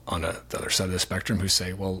people on the other side of the spectrum who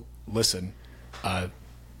say, well, listen,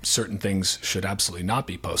 certain things should absolutely not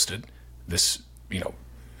be posted. This,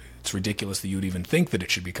 it's ridiculous that you would even think that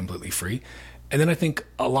it should be completely free. And then I think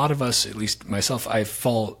a lot of us, at least myself, I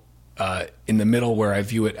fall in the middle where I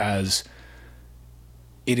view it as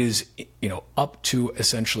it is, up to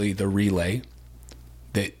essentially the relay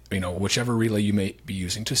that, whichever relay you may be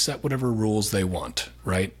using to set whatever rules they want,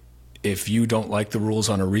 right? If you don't like the rules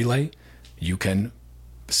on a relay, you can,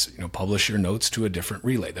 publish your notes to a different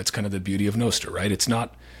relay. That's kind of the beauty of Nostr, right? It's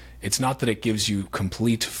not that it gives you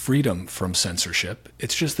complete freedom from censorship.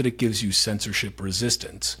 It's just that it gives you censorship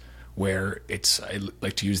resistance, where I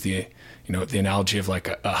like to use the analogy of like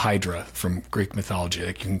a hydra from Greek mythology.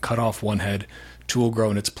 Like, you can cut off one head, two will grow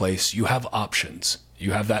in its place. You have options.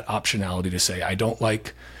 You have that optionality to say, I don't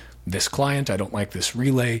like this client, I don't like this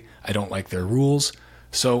relay, I don't like their rules,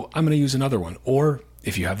 so I'm going to use another one. Or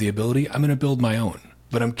if you have the ability, I'm going to build my own.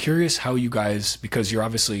 But I'm curious how you guys, because you're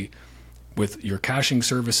obviously with your caching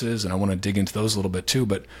services, and I want to dig into those a little bit too,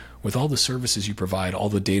 but with all the services you provide, all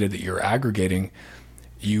the data that you're aggregating,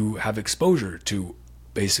 you have exposure to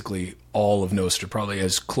basically all of Nostr, probably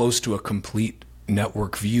as close to a complete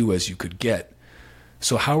network view as you could get.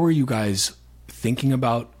 So how are you guys thinking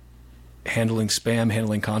about handling spam,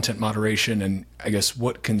 handling content moderation, and I guess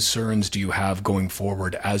what concerns do you have going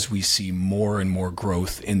forward as we see more and more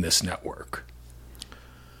growth in this network?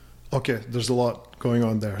 Okay, there's a lot going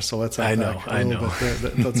on there, so let's unpack a little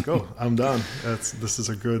bit. Let's go. I'm done. This is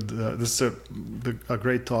a good. This is a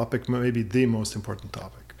great topic, maybe the most important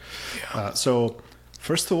topic. Yeah. So,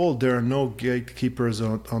 first of all, there are no gatekeepers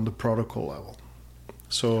on the protocol level.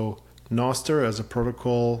 So, Nostr as a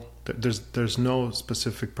protocol, there's no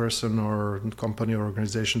specific person or company or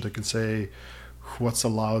organization that can say what's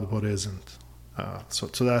allowed, what isn't. So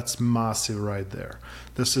that's massive right there.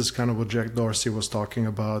 This is kind of what Jack Dorsey was talking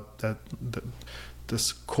about, that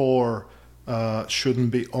this core shouldn't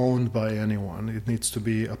be owned by anyone. It needs to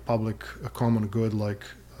be a common good,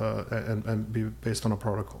 and be based on a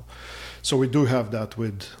protocol. So we do have that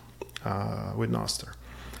with Nostr.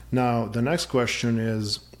 Now the next question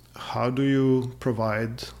is, how do you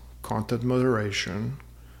provide content moderation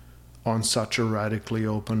on such a radically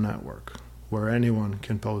open network where anyone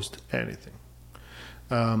can post anything?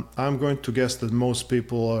 I'm going to guess that most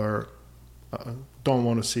people don't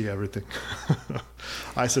want to see everything.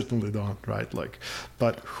 I certainly don't, right?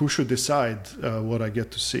 But who should decide what I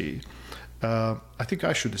get to see? I think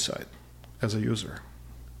I should decide as a user,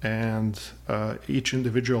 and each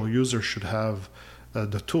individual user should have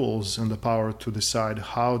the tools and the power to decide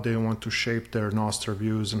how they want to shape their Nostr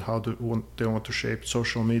views and how they want to shape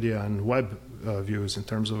social media and web views in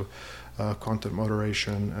terms of content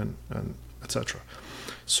moderation and etc.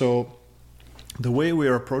 So the way we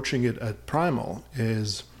are approaching it at Primal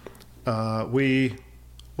is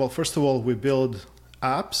first of all, we build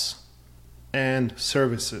apps and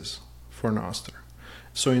services for Nostr.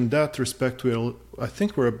 So in that respect, I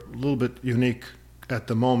think we're a little bit unique at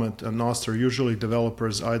the moment at Nostr. Usually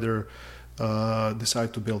developers either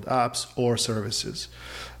decide to build apps or services.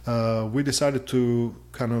 We decided to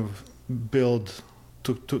kind of build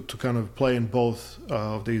to kind of play in both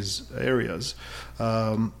of these areas,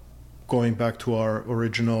 going back to our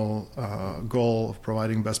original goal of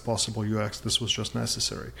providing best possible UX. This was just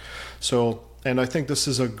necessary. So, and I think this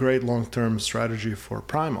is a great long-term strategy for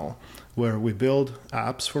Primal, where we build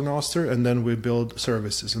apps for Nostr and then we build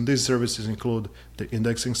services. And these services include the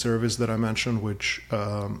indexing service that I mentioned, which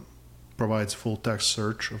provides full text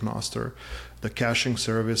search of Nostr, the caching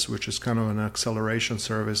service, which is kind of an acceleration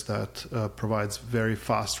service that provides very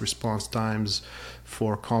fast response times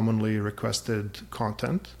for commonly requested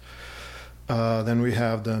content. Then we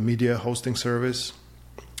have the media hosting service.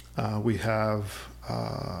 We have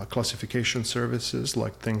classification services,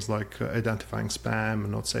 like things like identifying spam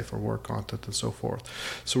and not safe for work content and so forth.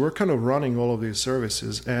 So we're kind of running all of these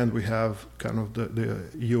services, and we have kind of the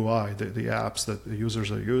UI, the apps that the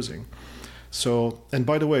users are using. So, and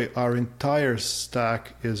by the way, our entire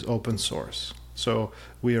stack is open source. So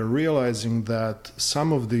we are realizing that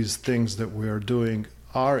some of these things that we are doing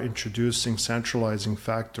are introducing centralizing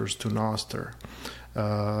factors to Nostr.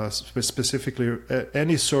 Specifically,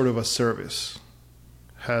 any sort of a service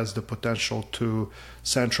has the potential to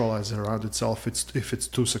centralize around itself if it's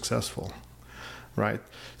too successful, right?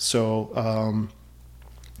 So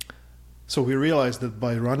So we realized that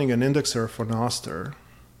by running an indexer for Nostr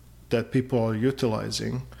that people are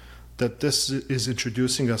utilizing, that this is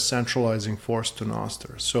introducing a centralizing force to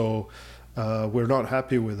Nostr. So we're not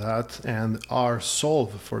happy with that, and our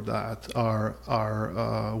solve for that,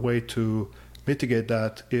 our way to mitigate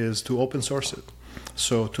that, is to open source it.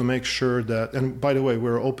 So to make sure that, and by the way,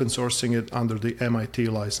 we're open sourcing it under the MIT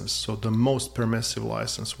license, so the most permissive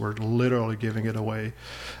license. We're literally giving it away.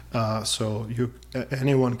 So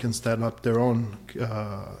anyone can stand up their own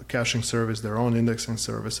caching service, their own indexing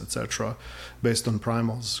service, etc., based on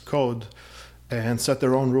Primal's code, and set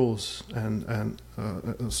their own rules and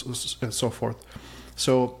so forth.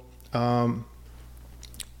 So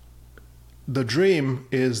the dream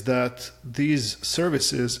is that these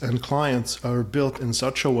services and clients are built in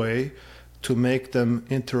such a way to make them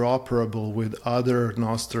interoperable with other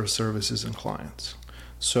Nostr services and clients.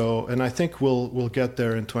 So, and I think we'll get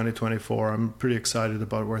there in 2024. I'm pretty excited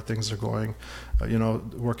about where things are going,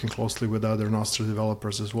 working closely with other Nostr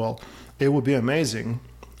developers as well. It would be amazing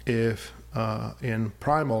if in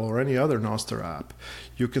Primal or any other Nostr app,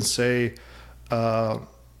 you can say,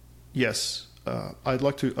 yes, I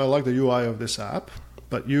like the UI of this app,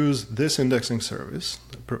 but use this indexing service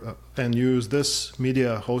and use this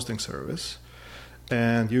media hosting service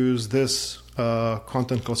and use this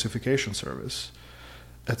content classification service,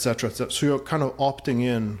 etc. So you're kind of opting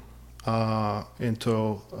in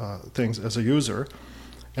into things as a user.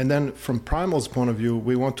 And then from Primal's point of view,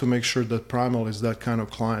 we want to make sure that Primal is that kind of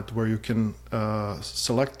client where you can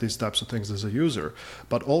select these types of things as a user,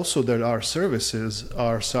 but also that our services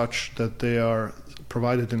are such that they are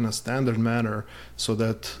provided in a standard manner so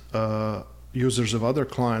that users of other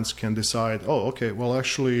clients can decide, oh, okay, well,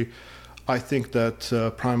 actually, I think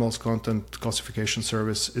that Primal's content classification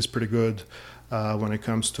service is pretty good when it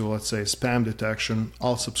comes to, let's say, spam detection.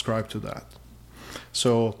 I'll subscribe to that.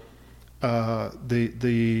 So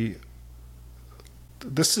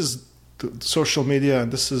this is social media,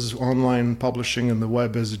 and this is online publishing in the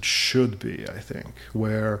web as it should be, I think,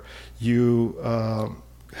 where you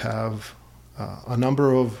have a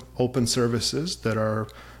number of open services that are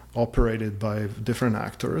operated by different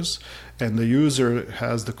actors, and the user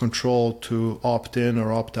has the control to opt in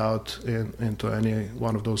or opt out into any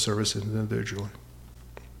one of those services individually.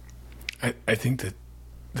 I think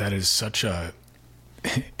that is such a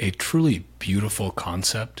truly beautiful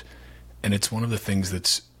concept, and it's one of the things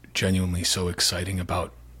that's genuinely so exciting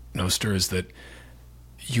about Nostr is that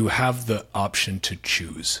you have the option to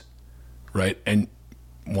choose, right? And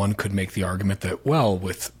one could make the argument that, well,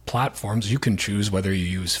 with platforms, you can choose whether you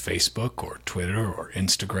use Facebook or Twitter or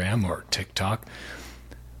Instagram or TikTok,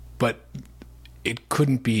 but it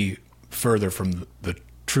couldn't be further from the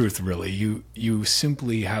truth, really. You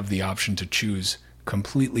simply have the option to choose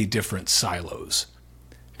completely different silos,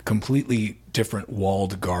 completely different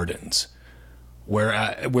walled gardens,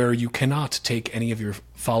 where you cannot take any of your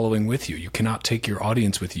following with you. You cannot take your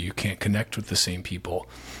audience with you. You can't connect with the same people.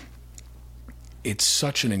 It's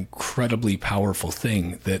such an incredibly powerful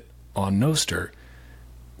thing that on Nostr,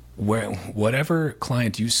 whatever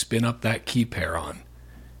client you spin up that key pair on,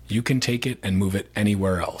 you can take it and move it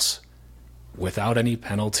anywhere else without any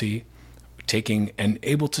penalty, taking and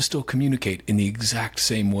able to still communicate in the exact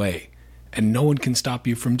same way. And no one can stop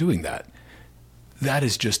you from doing that. That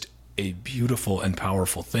is just a beautiful and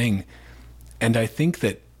powerful thing. And I think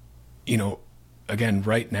that, again,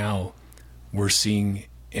 right now we're seeing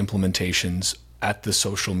implementations at the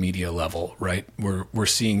social media level, right? We're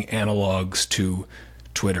seeing analogs to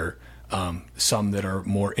Twitter, some that are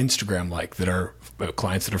more Instagram-like, that are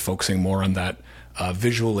clients that are focusing more on that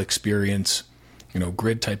visual experience,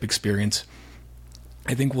 grid type experience.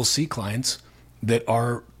 I think we'll see clients that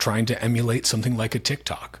are trying to emulate something like a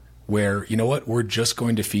TikTok, where, we're just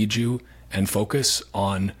going to feed you and focus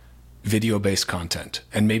on video-based content.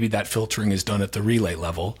 And maybe that filtering is done at the relay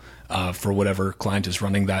level for whatever client is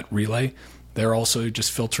running that relay. They're also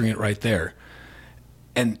just filtering it right there.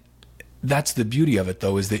 And that's the beauty of it,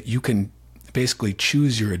 though, is that you can basically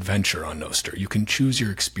choose your adventure on Nostr. You can choose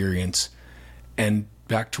your experience. And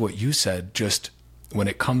back to what you said, just when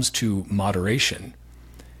it comes to moderation,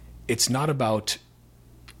 it's not about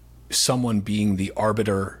someone being the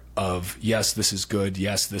arbiter of, yes, this is good,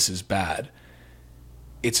 yes, this is bad.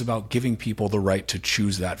 It's about giving people the right to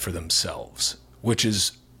choose that for themselves, which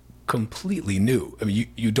is completely new. I mean,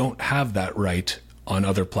 you don't have that right on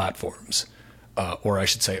other platforms, or I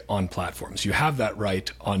should say on platforms. You have that right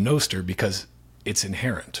on Nostr because it's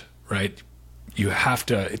inherent, right? You have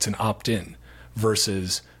to, it's an opt-in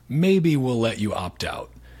versus maybe we'll let you opt out.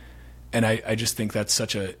 And I just think that's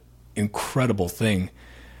such a incredible thing.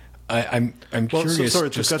 I'm Well, curious. sorry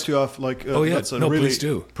to cut you off. That's a no, really please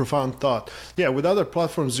do. profound thought. Yeah, with other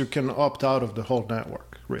platforms, you can opt out of the whole network.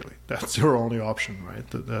 Really, that's your only option, right?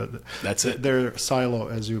 That's it. They're silo,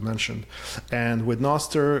 as you mentioned, and with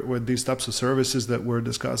Nostr, with these types of services that we're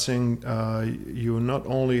discussing, you not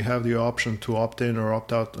only have the option to opt in or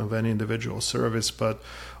opt out of any individual service, but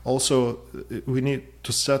also we need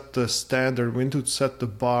to set the standard. We need to set the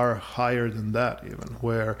bar higher than that, even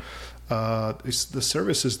where. The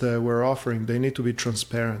services that we're offering, they need to be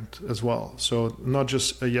transparent as well. So not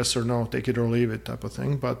just a yes or no, take it or leave it type of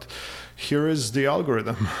thing, but here is the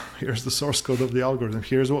algorithm. Here's the source code of the algorithm.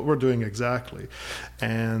 Here's what we're doing exactly.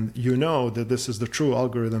 And you know that this is the true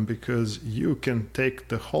algorithm because you can take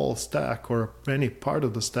the whole stack or any part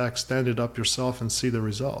of the stack, stand it up yourself and see the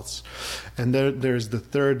results. And there's the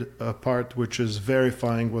third part, which is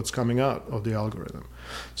verifying what's coming out of the algorithm.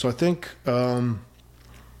 So I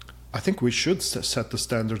think we should set the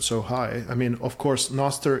standard so high. I mean, of course,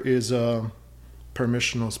 Nostr is a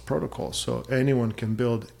permissionless protocol, so anyone can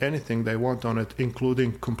build anything they want on it,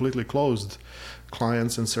 including completely closed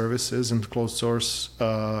clients and services and closed source,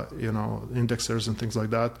 indexers and things like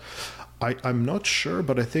that. I'm not sure,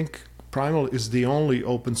 but I think Primal is the only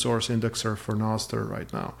open source indexer for Nostr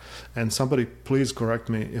right now. And somebody please correct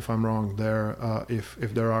me if I'm wrong there.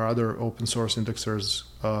 If there are other open source indexers,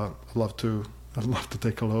 I'd love to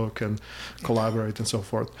take a look and collaborate and so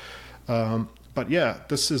forth. But yeah,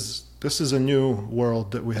 this is a new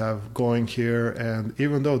world that we have going here. And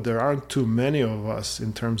even though there aren't too many of us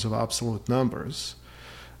in terms of absolute numbers,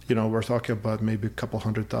 we're talking about maybe a couple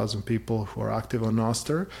 100,000 people who are active on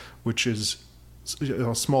Nostr, which is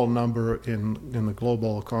a small number in the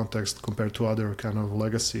global context compared to other kind of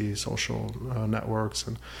legacy social networks.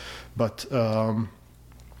 But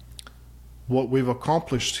what we've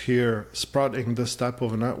accomplished here, sprouting this type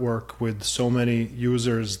of a network with so many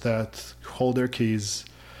users that hold their keys,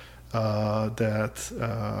 that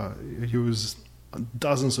use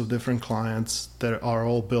dozens of different clients that are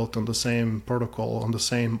all built on the same protocol, on the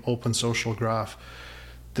same open social graph,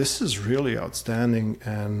 this is really outstanding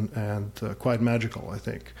and quite magical, I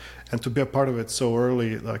think. And to be a part of it so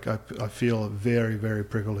early, I feel very, very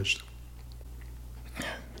privileged.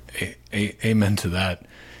 Amen to that.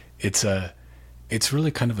 It's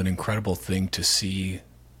really kind of an incredible thing to see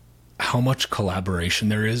how much collaboration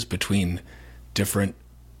there is between different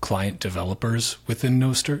client developers within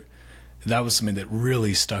Nostr. That was something that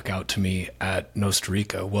really stuck out to me at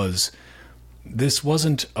Nostrica. Was this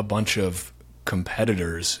wasn't a bunch of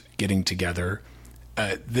competitors getting together.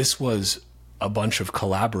 This was a bunch of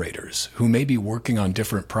collaborators who may be working on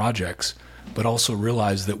different projects, but also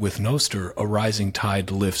realize that with Nostr, a rising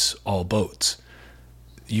tide lifts all boats.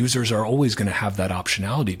 Users are always going to have that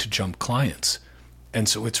optionality to jump clients. And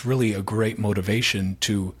so it's really a great motivation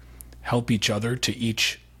to help each other, to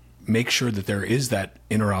each make sure that there is that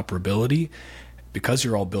interoperability. Because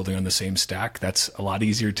you're all building on the same stack, that's a lot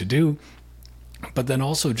easier to do. But then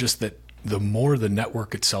also just that the more the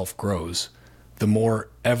network itself grows, the more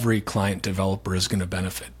every client developer is going to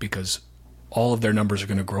benefit, because all of their numbers are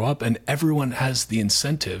going to grow up and everyone has the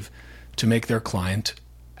incentive to make their client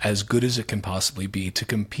as good as it can possibly be to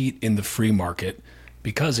compete in the free market,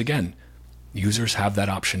 because again, users have that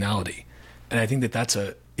optionality. And I think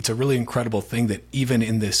that it's a really incredible thing that even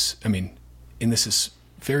in this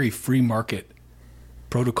very free market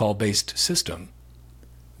protocol based system,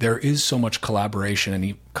 there is so much collaboration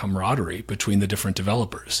and camaraderie between the different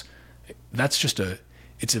developers.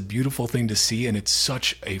 It's a beautiful thing to see, and it's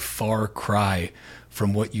such a far cry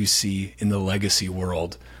from what you see in the legacy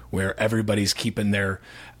world, where everybody's keeping their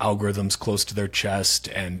algorithms close to their chest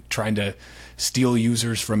and trying to steal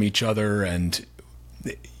users from each other. And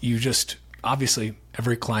obviously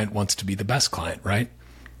every client wants to be the best client, right?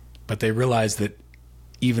 But they realize that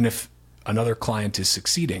even if another client is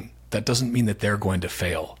succeeding, that doesn't mean that they're going to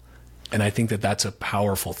fail. And I think that that's a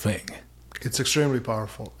powerful thing. It's extremely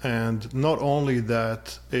powerful. And not only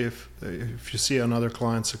that, if you see another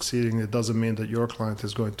client succeeding, it doesn't mean that your client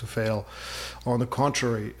is going to fail. On the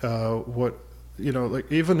contrary,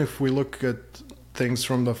 even if we look at things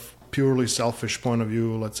from the purely selfish point of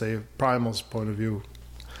view, let's say Primal's point of view,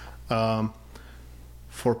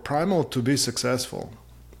 for Primal to be successful,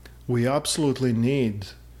 we absolutely need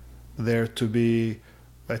there to be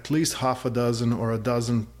at least half a dozen or a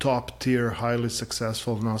dozen top-tier, highly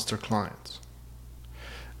successful Nostr clients.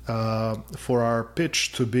 For our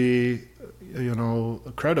pitch to be,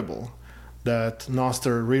 credible, that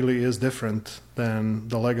Nostr really is different than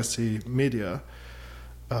the legacy media,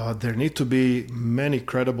 there need to be many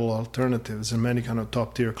credible alternatives and many kind of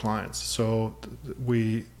top-tier clients. So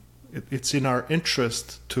we it's in our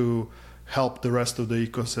interest to help the rest of the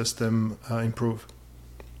ecosystem improve.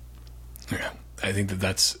 Yeah, I think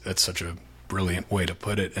that's such a brilliant way to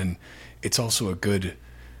put it, and it's also a good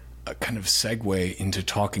kind of segue into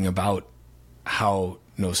talking about how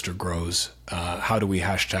Nostr grows. How do we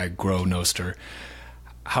hashtag grow Nostr?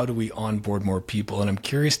 How do we onboard more people? And I'm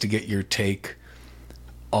curious to get your take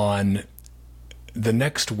on the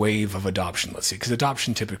next wave of adoption, let's see, because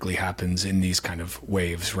adoption typically happens in these kind of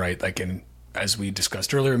waves, right? Like as we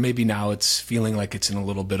discussed earlier, maybe now it's feeling like it's in a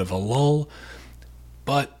little bit of a lull,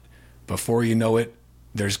 but before you know it,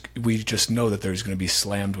 we just know that there's going to be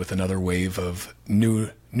slammed with another wave of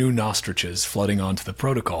new Nostriches flooding onto the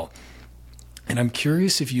protocol. And I'm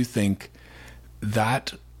curious if you think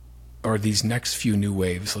that, or these next few new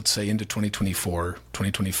waves, let's say into 2024,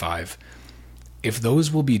 2025, if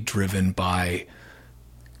those will be driven by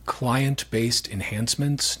client-based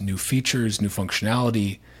enhancements, new features, new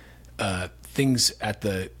functionality, things at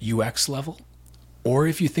the UX level, or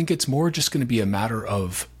if you think it's more just going to be a matter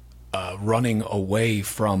of running away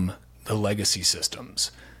from the legacy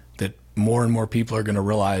systems, that more and more people are going to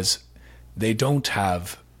realize they don't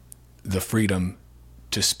have the freedom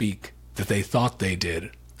to speak that they thought they did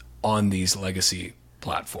on these legacy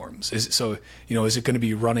platforms. Is it going to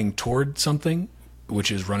be running toward something which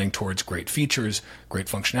is running towards great features, great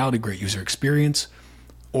functionality, great user experience,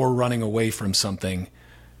 or running away from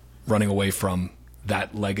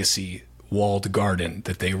that legacy walled garden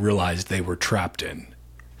that they realized they were trapped in?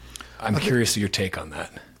 I'm curious of your take on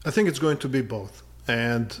that. I think it's going to be both.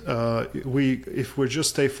 And if we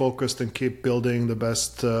just stay focused and keep building the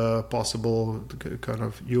best possible kind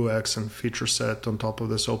of UX and feature set on top of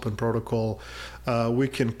this open protocol, we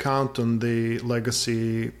can count on the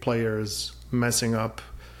legacy players messing up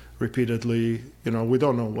repeatedly. We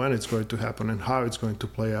don't know when it's going to happen and how it's going to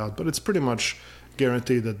play out, but it's pretty much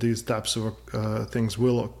guaranteed that these types of things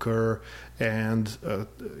will occur. And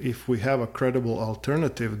if we have a credible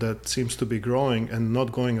alternative that seems to be growing and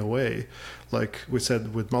not going away, like we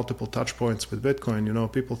said with multiple touch points with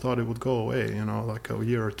Bitcoin, people thought it would go away, like a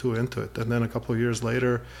year or two into it. And then a couple of years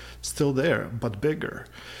later, still there, but bigger.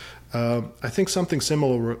 I think something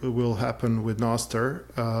similar will happen with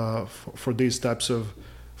Nostr for these types of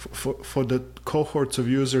for the cohorts of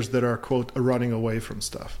users that are, quote, running away from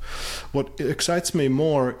stuff. What excites me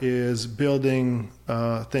more is building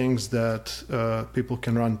things that people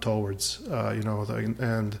can run towards,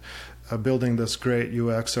 and building this great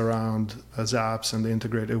UX around Zaps and the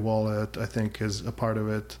integrated wallet, I think, is a part of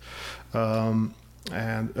it.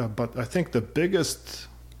 But I think the biggest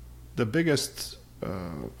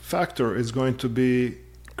factor is going to be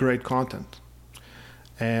great content.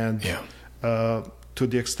 And to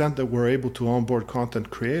the extent that we're able to onboard content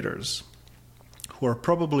creators who are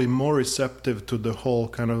probably more receptive to the whole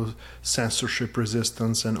kind of censorship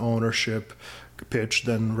resistance and ownership pitch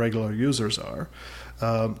than regular users are,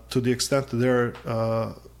 to the extent that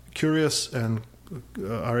they're curious and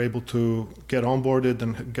are able to get onboarded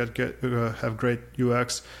and have great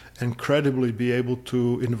UX and credibly be able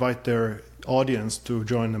to invite their audience to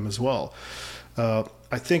join them as well.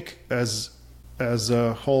 I think as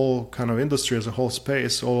a whole kind of industry, as a whole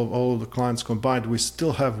space, all of the clients combined, we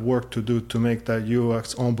still have work to do to make that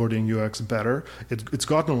onboarding UX better. It's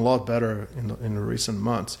gotten a lot better in the recent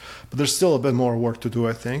months, but there's still a bit more work to do,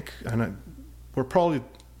 I think. And we're probably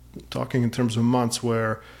talking in terms of months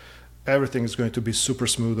where everything is going to be super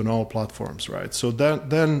smooth on all platforms, right? So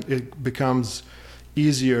then it becomes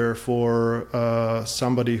easier for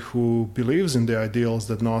somebody who believes in the ideals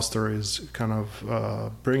that Nostr is kind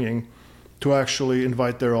of bringing to actually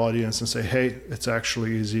invite their audience and say, hey, it's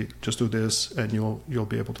actually easy, just do this and you'll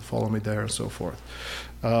be able to follow me there and so forth.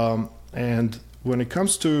 And when it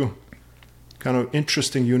comes to kind of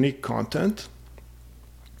interesting, unique content,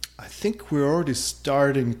 I think we're already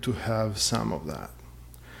starting to have some of that.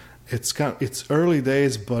 It's early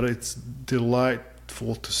days, but it's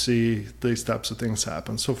delightful to see these types of things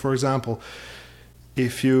happen. So for example,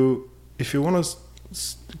 if you want to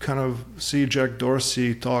kind of see Jack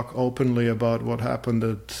Dorsey talk openly about what happened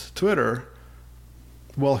at Twitter,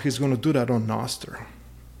 well, he's going to do that on Nostr.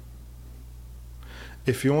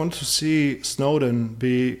 If you want to see Snowden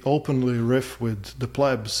be openly riff with the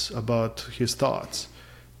plebs about his thoughts,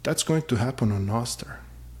 that's going to happen on Nostr.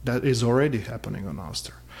 That is already happening on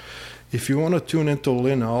Nostr. If you want to tune into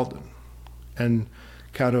Lynn Alden and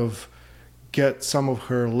kind of get some of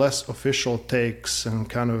her less official takes and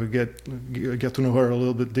kind of get to know her a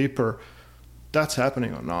little bit deeper, that's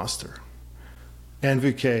happening on Nostr.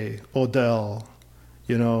 NVK, Odell,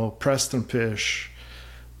 Preston Pish,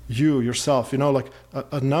 you yourself. Like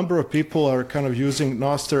a number of people are kind of using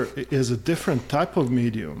Nostr as a different type of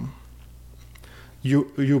medium.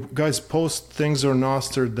 You guys post things on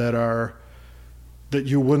Nostr that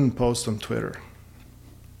you wouldn't post on Twitter,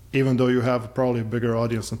 even though you have probably a bigger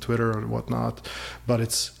audience on Twitter or whatnot. But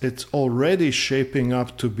it's already shaping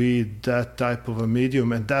up to be that type of a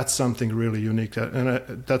medium, and that's something really unique,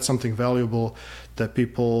 and that's something valuable that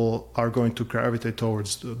people are going to gravitate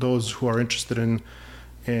towards. Those who are interested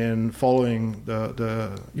in following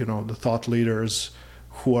the thought leaders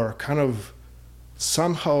who are kind of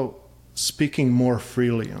somehow speaking more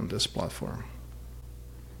freely on this platform.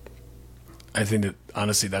 I think that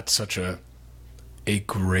honestly, that's such a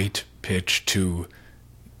great pitch to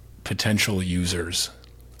potential users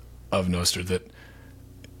of Nostr, that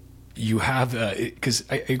you have, because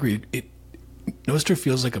I agree, Nostr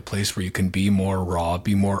feels like a place where you can be more raw,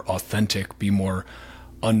 be more authentic, be more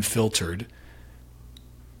unfiltered.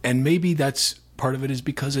 And maybe that's part of it is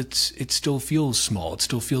because it still feels small. It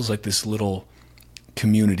still feels like this little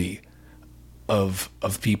community of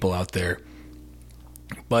people out there.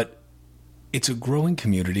 But it's a growing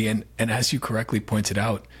community, and as you correctly pointed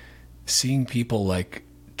out, seeing people like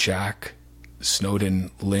Jack,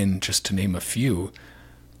 Snowden, Lynn, just to name a few,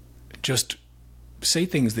 just say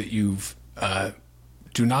things that you've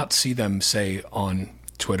do not see them say on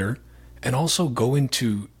Twitter, and also go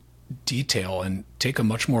into detail and take a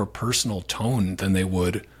much more personal tone than they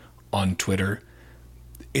would on Twitter.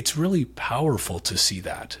 It's really powerful to see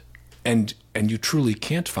that, and you truly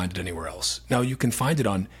can't find it anywhere else. Now, you can find it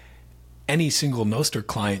on any single Nostr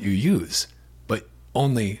client you use, but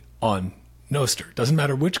only on Nostr. Doesn't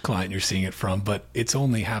matter which client you're seeing it from, but it's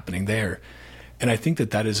only happening there. And I think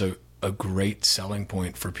that is a great selling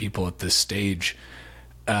point for people at this stage.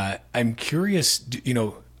 I'm curious,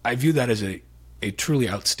 I view that as a truly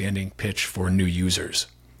outstanding pitch for new users.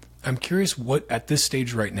 I'm curious what, at this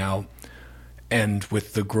stage right now, and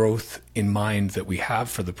with the growth in mind that we have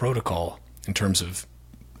for the protocol in terms of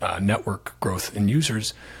network growth in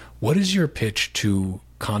users, what is your pitch to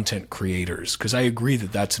content creators? Because I agree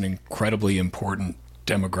that that's an incredibly important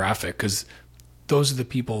demographic, because those are the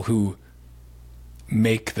people who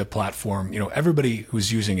make the platform. Everybody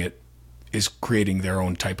who's using it is creating their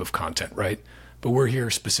own type of content, right? But we're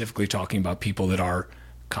here specifically talking about people that are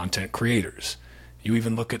content creators. You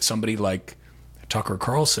even look at somebody like Tucker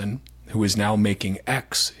Carlson, who is now making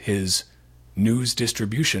X his news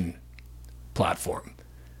distribution platform.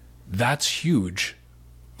 That's huge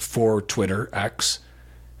for Twitter, X,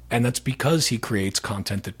 and that's because he creates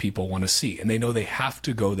content that people want to see, and they know they have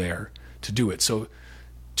to go there to do it. So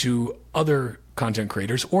to other content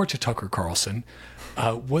creators, or to Tucker Carlson,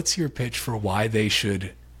 what's your pitch for why they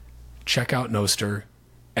should check out Nostr,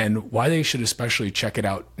 and why they should especially check it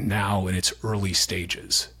out now in its early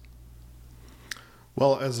stages?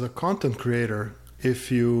 Well, as a content creator,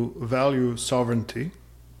 if you value sovereignty,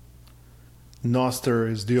 Nostr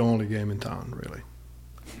is the only game in town, really.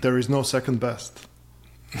 There is no second best.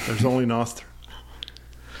 There's only Nostr.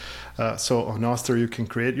 So on Nostr, you can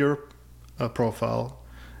create your profile,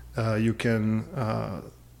 you can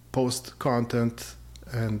post content,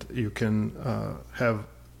 and you can have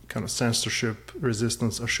kind of censorship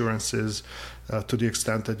resistance assurances to the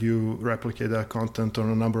extent that you replicate that content on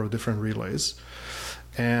a number of different relays.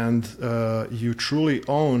 And you truly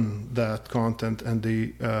own that content and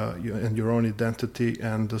and your own identity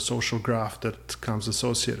and the social graph that comes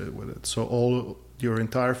associated with it. So your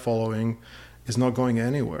entire following is not going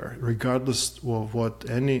anywhere, regardless of what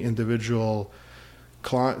any individual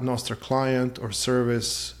Nostr client or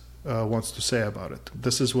service wants to say about it.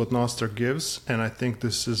 This is what Nostr gives, and I think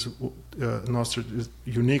this is Nostr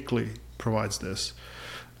uniquely provides this.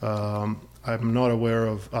 I'm not aware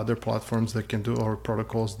of other platforms that can do, or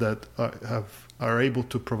protocols that are able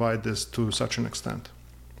to provide this to such an extent.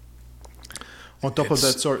 On top of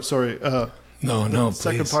that, sorry. No,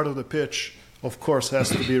 second please. part of the pitch, of course, has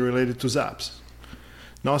to be related to Zaps.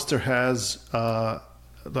 Nostr has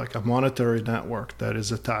like a monetary network that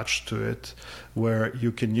is attached to it, where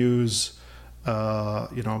you can use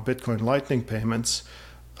Bitcoin Lightning payments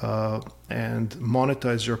and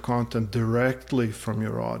monetize your content directly from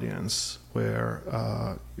your audience, where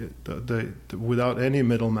without any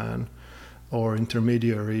middleman or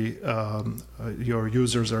intermediary, your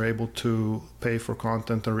users are able to pay for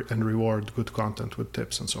content and reward good content with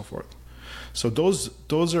tips and so forth. So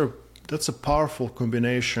that's a powerful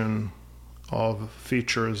combination of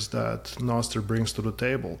features that Nostr brings to the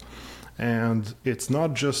table. And it's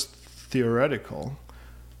not just theoretical.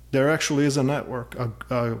 There actually is a network,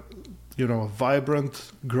 a a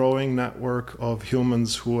vibrant, growing network of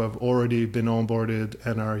humans who have already been onboarded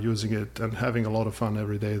and are using it and having a lot of fun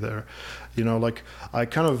every day there. Like I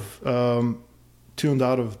kind of tuned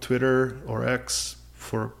out of Twitter or X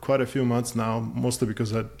for quite a few months now, mostly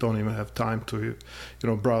because I don't even have time to,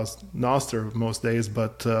 browse Nostr most days.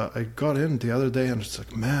 But I got in the other day and it's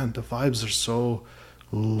like, man, the vibes are so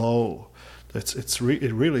low.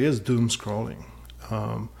 It really is doom scrolling.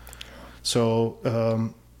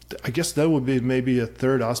 I guess that would be maybe a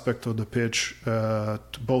third aspect of the pitch,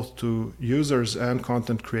 both to users and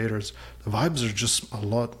content creators. The vibes are just a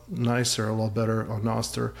lot nicer, a lot better on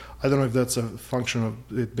Nostr. I don't know if that's a function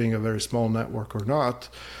of it being a very small network or not,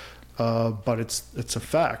 but it's a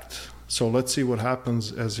fact. So let's see what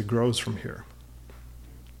happens as it grows from here.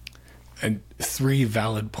 And 3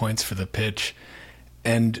 valid points for the pitch.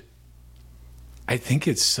 And I think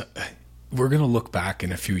we're going to look back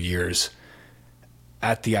in a few years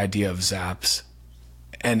at the idea of Zaps.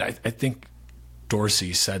 And I think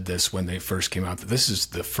Dorsey said this when they first came out, that this is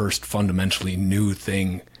the first fundamentally new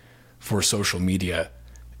thing for social media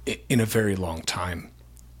in a very long time,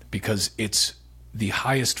 because it's the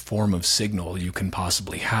highest form of signal you can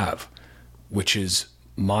possibly have, which is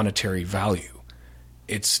monetary value.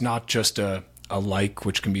 It's not just a like,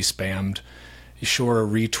 which can be spammed. Sure, a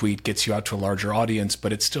retweet gets you out to a larger audience,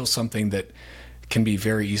 but it's still something that can be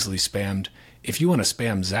very easily spammed. If you want to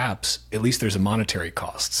spam Zaps, at least there's a monetary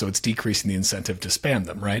cost, so it's decreasing the incentive to spam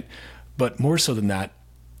them, right? But more so than that,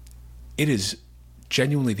 it is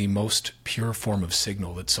genuinely the most pure form of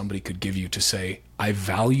signal that somebody could give you to say, I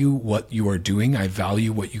value what you are doing, I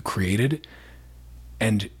value what you created,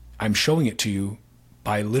 and I'm showing it to you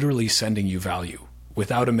by literally sending you value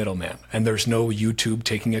without a middleman. And there's no YouTube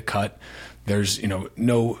taking a cut. There's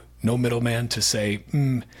no middleman to say,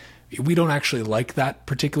 we don't actually like that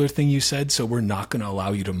particular thing you said, so we're not going to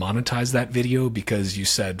allow you to monetize that video because you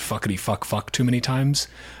said fuckity fuck too many times.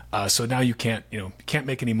 So now you can't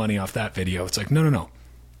make any money off that video. It's like, no.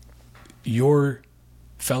 Your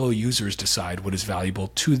fellow users decide what is valuable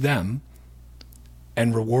to them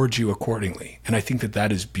and reward you accordingly. And I think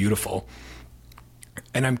that is beautiful.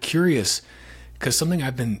 And I'm curious, because something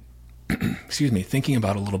I've been, thinking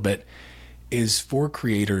about a little bit is, for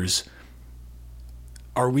creators,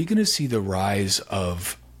 are we going to see the rise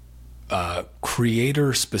of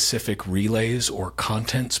creator-specific relays or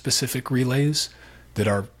content-specific relays that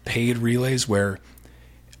are paid relays, where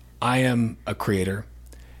I am a creator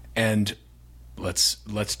and let's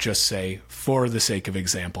just say, for the sake of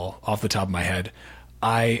example, off the top of my head,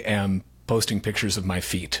 I am posting pictures of my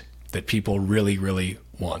feet that people really, really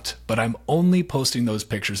want, but I'm only posting those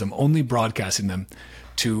pictures, I'm only broadcasting them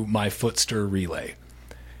to my Footster relay.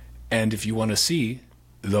 And if you want to see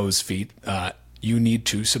those feet, you need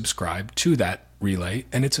to subscribe to that relay,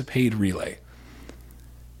 and it's a paid relay.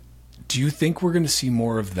 Do you think we're going to see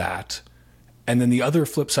more of that? And then the other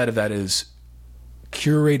flip side of that is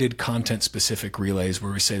curated content-specific relays,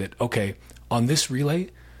 where we say that, okay, on this relay,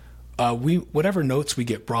 whatever notes we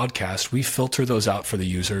get broadcast, we filter those out for the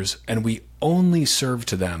users, and we only serve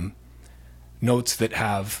to them notes that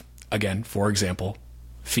have, again, for example,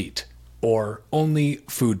 feet, or only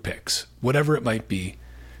food pics, whatever it might be.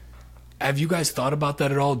 Have you guys thought about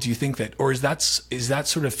that at all? Do you think that, or is that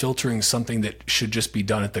sort of filtering something that should just be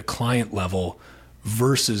done at the client level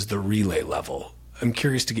versus the relay level? I'm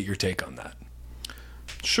curious to get your take on that.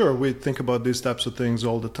 Sure, we think about these types of things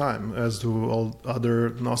all the time, as do all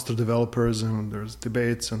other Nostr developers, and there's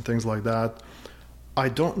debates and things like that. I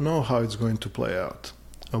don't know how it's going to play out.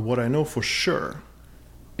 And what I know for sure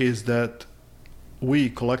is that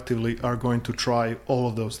we collectively are going to try all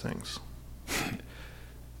of those things.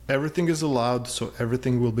 Everything is allowed, so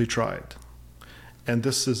everything will be tried. And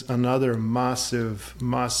this is another massive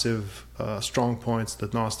strong points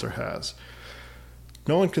that Nostr has.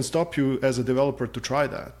 No one can stop you as a developer to try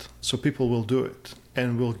that, so people will do it.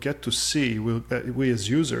 And we'll get to see, we as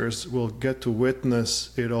users will get to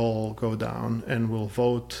witness it all go down, and we'll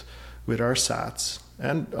vote with our sats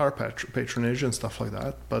and our patronage and stuff like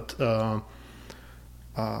that. But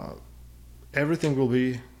everything will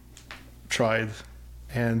be tried,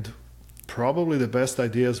 and probably the best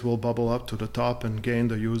ideas will bubble up to the top and gain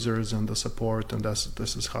the users and the support, and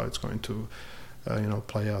this is how it's going to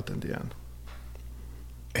play out in the end.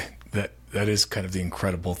 That is kind of the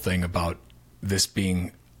incredible thing about this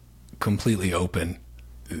being completely open.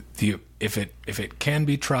 If it can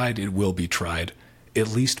be tried, it will be tried, at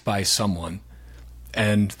least by someone,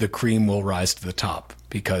 and the cream will rise to the top.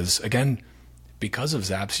 Because of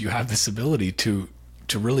Zaps, you have this ability to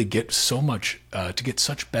really get so much, to get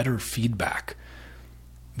such better feedback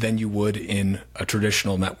than you would in a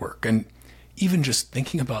traditional network. And even just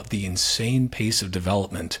thinking about the insane pace of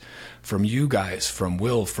development from you guys, from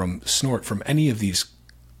Will, from Snort, from any of these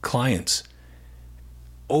clients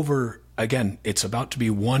over, again, it's about to be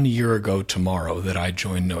 1 year ago tomorrow that I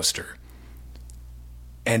joined Nostr.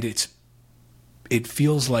 And it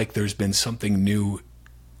feels like there's been something new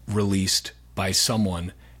released by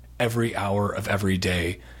someone every hour of every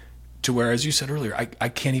day, to where, as you said earlier, I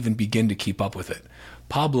can't even begin to keep up with it.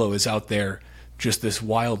 Pablo is out there, just this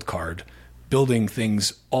wild card, building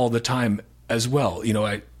things all the time as well. You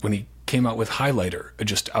know, when he came out with Highlighter,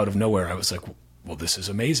 just out of nowhere, I was like, well, this is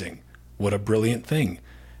amazing. What a brilliant thing.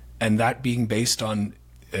 And that being based on,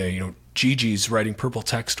 Gigi's writing purple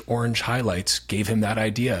text, orange highlights, gave him that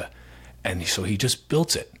idea. And so he just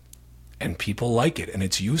built it. And people like it, and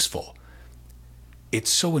it's useful.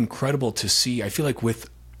 It's so incredible to see. I feel like with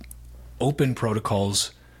open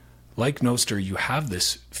protocols like Nostr, you have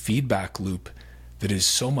this feedback loop that is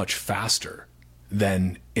so much faster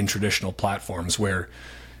than in traditional platforms where,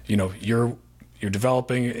 you're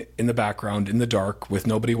developing in the background, in the dark, with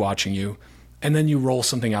nobody watching you, and then you roll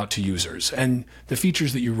something out to users. And the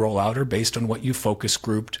features that you roll out are based on what you focus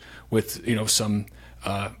grouped with,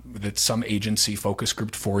 some agency focus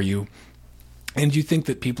grouped for you. And you think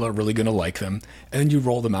that people are really going to like them, and then you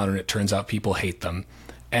roll them out and it turns out people hate them.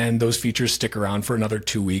 And those features stick around for another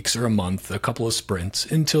 2 weeks or a month, a couple of sprints,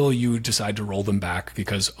 until you decide to roll them back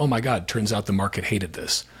because, oh my God, turns out the market hated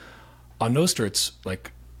this. On Nostr, it's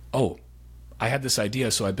like, oh, I had this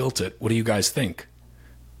idea, so I built it. What do you guys think?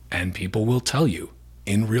 And people will tell you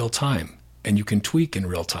in real time, and you can tweak in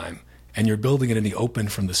real time, and you're building it in the open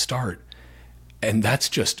from the start. And that's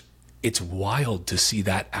just, it's wild to see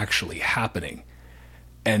that actually happening.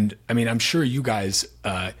 And I mean, I'm sure you guys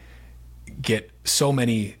get so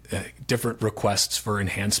many different requests for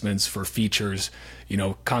enhancements, for features,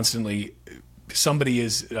 constantly somebody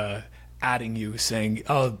is adding you saying,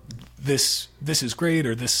 oh, this is great,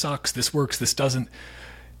 or this sucks, this works, this doesn't.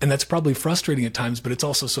 And that's probably frustrating at times, but it's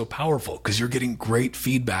also so powerful because you're getting great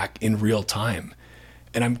feedback in real time.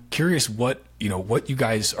 And I'm curious what you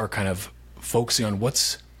guys are kind of focusing on.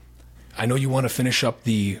 I know you want to finish up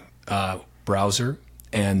the browser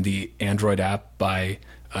and the Android app by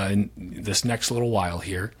in this next little while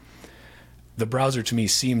here. The browser to me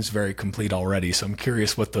seems very complete already, so I'm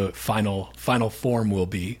curious what the final form will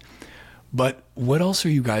be. But what else are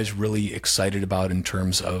you guys really excited about in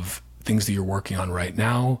terms of things that you're working on right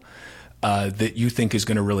now that you think is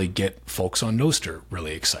going to really get folks on Nostr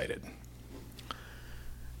really excited?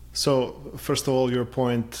 So first of all, your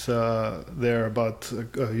point there about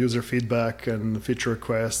user feedback and feature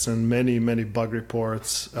requests and many, many bug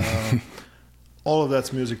reports, all of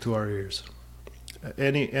that's music to our ears.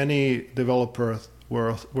 Any developer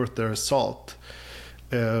worth their salt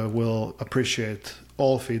will appreciate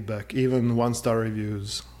all feedback, even one-star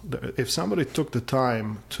reviews. If somebody took the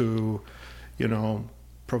time to,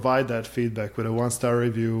 provide that feedback with a one-star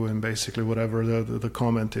review and basically whatever the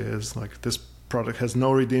comment is, like this product has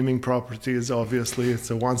no redeeming properties, obviously it's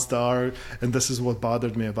a 1-star, and this is what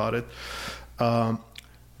bothered me about it.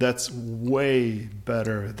 That's way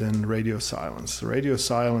better than radio silence. Radio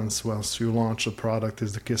silence, once you launch a product,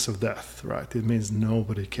 is the kiss of death, right? It means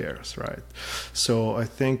nobody cares, right? So I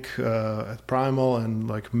think at Primal and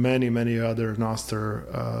like many, many other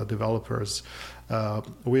Nostr developers,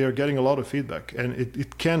 we are getting a lot of feedback, and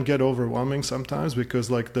it can get overwhelming sometimes because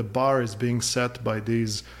like the bar is being set by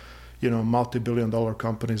these multi-billion-dollar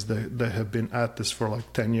companies that have been at this for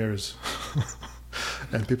like 10 years.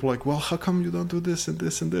 And people are like, well, how come you don't do this and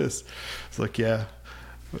this and this? It's like, yeah,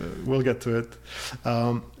 we'll get to it.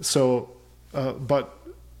 But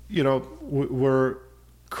we're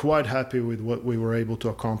quite happy with what we were able to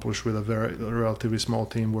accomplish with a relatively small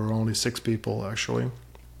team. We're only 6 people, actually,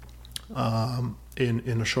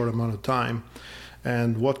 in a short amount of time.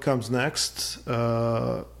 And what comes next?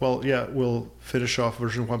 We'll finish off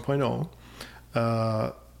version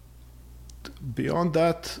 1.0. Beyond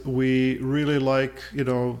that, we really like,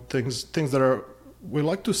 things that are, we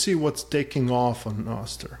like to see what's taking off on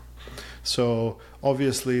Nostr. So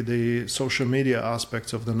obviously the social media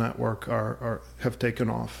aspects of the network have taken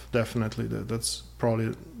off. Definitely, that's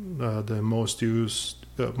probably the most used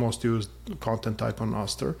content type on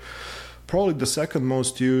Nostr. Probably the second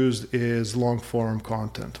most used is long-form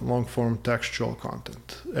content, long-form textual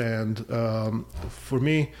content. And for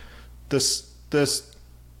me, this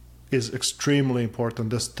is extremely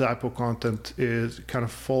important. This type of content kind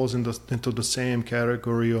of falls into the same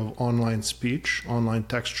category of online speech. Online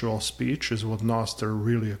textual speech is what Nostr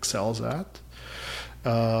really excels at.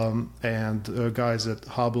 And guys at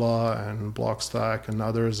Habla and Blockstack and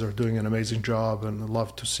others are doing an amazing job, and I'd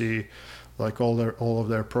love to see like all of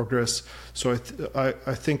their progress. So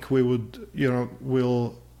I think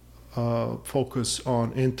we'll focus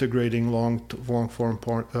on integrating long form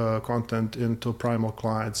content into Primal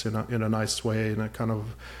clients in a nice way, in a kind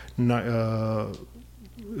of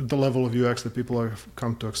the level of UX that people have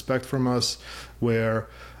come to expect from us, where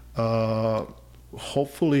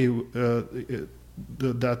hopefully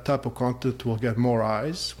that type of content will get more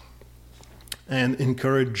eyes and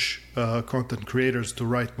encourage content creators to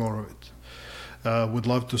write more of it. Would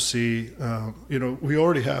love to see, we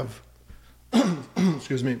already have,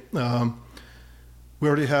 excuse me, we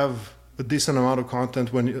already have a decent amount of content.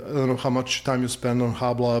 I don't know how much time you spend on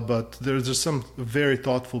Habla, but there's just some very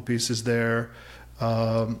thoughtful pieces there.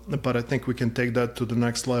 But I think we can take that to the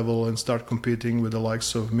next level and start competing with the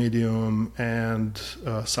likes of Medium and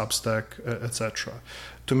Substack, etc.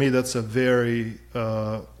 To me, that's a very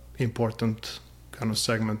important kind of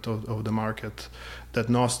segment of the market that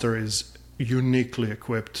Nostr is uniquely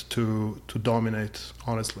equipped to dominate,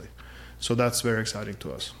 honestly. So that's very exciting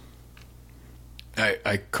to us.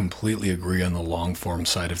 I completely agree on the long form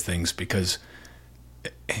side of things, because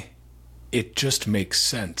it just makes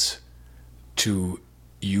sense to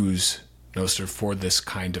use Nostr for this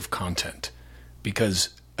kind of content. Because,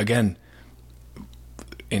 again,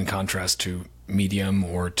 in contrast to Medium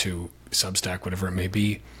or to Substack, whatever it may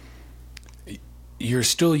be, you're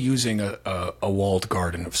still using a walled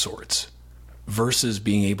garden of sorts, versus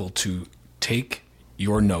being able to take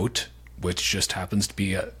your note, which just happens to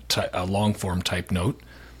be a long-form type note,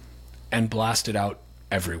 and blast it out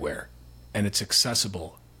everywhere. And it's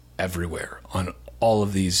accessible everywhere on all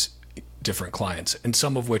of these different clients, and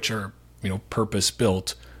some of which are,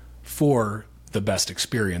 purpose-built for the best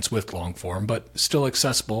experience with long-form, but still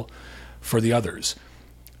accessible for the others.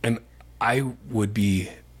 And I would be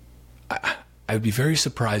very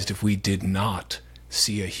surprised if we did not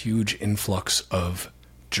see a huge influx of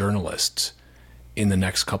journalists in the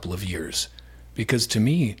next couple of years, because to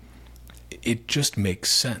me, it just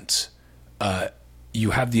makes sense.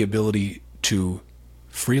 You have the ability to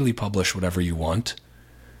freely publish whatever you want.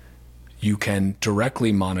 You can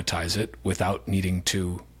directly monetize it without needing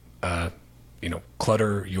to,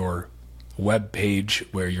 clutter your web page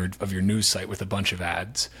of your news site with a bunch of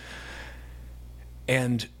ads.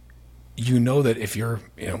 And you know that if you're,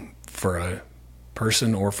 for a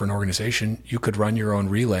person or for an organization, you could run your own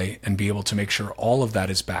relay and be able to make sure all of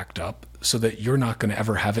that is backed up, so that you're not going to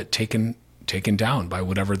ever have it taken down by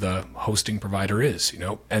whatever the hosting provider is,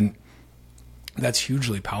 and that's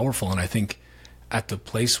hugely powerful. And I think at the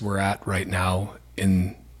place we're at right now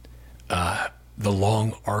in the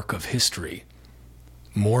long arc of history,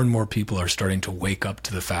 more and more people are starting to wake up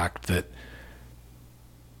to the fact that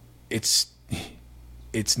it's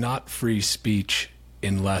not free speech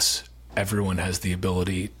unless everyone has the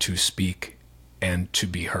ability to speak and to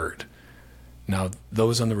be heard. Now,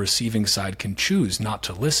 those on the receiving side can choose not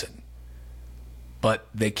to listen, but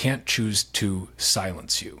they can't choose to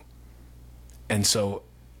silence you. And so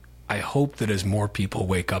I hope that as more people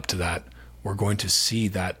wake up to that, we're going to see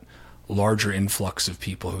that larger influx of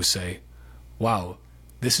people who say, wow,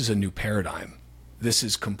 this is a new paradigm. This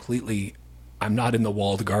is completely, I'm not in the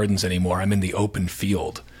walled gardens anymore. I'm in the open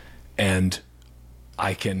field, and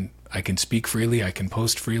I can speak freely, I can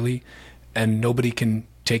post freely, and nobody can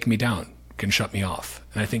take me down, can shut me off.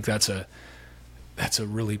 And I think that's a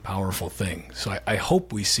really powerful thing. So I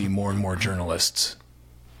hope we see more and more journalists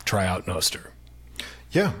try out Nostr.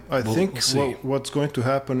 Yeah, I think what's going to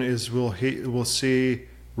happen is we'll see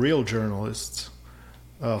real journalists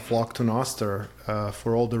flock to Nostr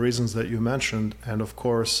for all the reasons that you mentioned. And of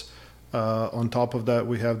course, on top of that,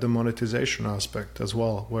 we have the monetization aspect as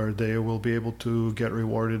well, where they will be able to get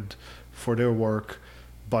rewarded for their work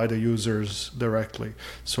by the users directly.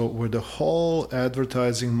 So where the whole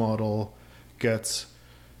advertising model gets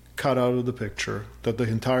cut out of the picture, that the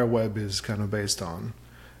entire web is kind of based on,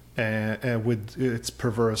 and with its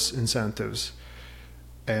perverse incentives,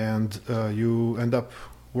 and you end up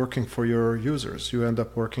working for your users. You end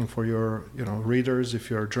up working for your readers. If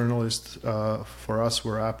you're a journalist, for us,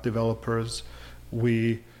 we're app developers.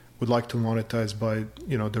 We would like to monetize by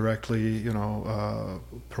directly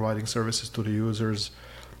providing services to the users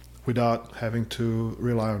without having to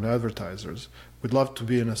rely on advertisers. We'd love to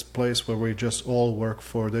be in a place where we just all work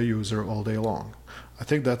for the user all day long. I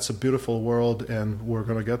think that's a beautiful world, and we're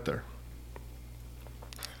going to get there.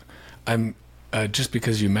 I'm just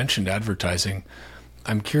because you mentioned advertising,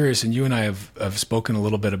 I'm curious, and you and I have spoken a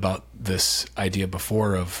little bit about this idea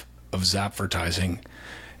before of Zapvertising,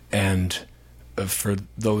 and for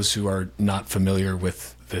those who are not familiar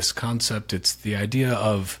with this concept, it's the idea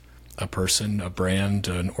of a person, a brand,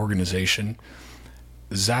 an organization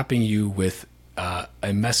zapping you with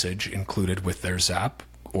a message included with their zap,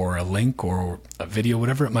 or a link or a video,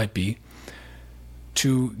 whatever it might be,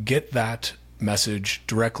 to get that message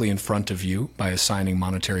directly in front of you by assigning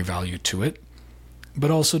monetary value to it. But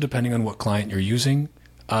also, depending on what client you're using,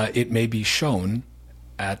 it may be shown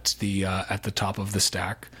at the top of the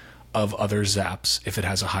stack of other zaps if it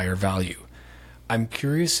has a higher value. I'm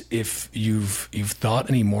curious if you've thought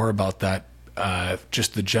any more about that,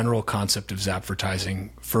 just the general concept of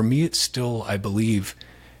zapvertising. For me, it's still, I believe,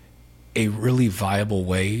 a really viable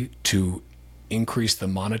way to increase the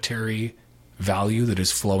monetary value that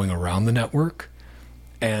is flowing around the network.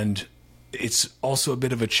 And it's also a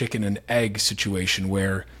bit of a chicken and egg situation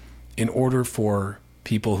where, in order for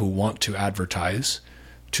people who want to advertise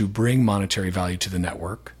to bring monetary value to the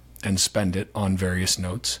network and spend it on various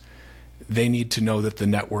notes, they need to know that the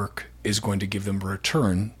network is going to give them a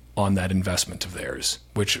return on that investment of theirs,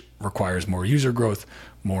 which requires more user growth,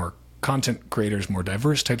 more content creators, more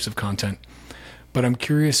diverse types of content. But I'm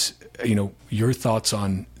curious, your thoughts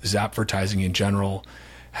on zapvertising in general.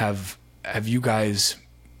 Have you guys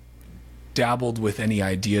dabbled with any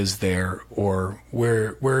ideas there, or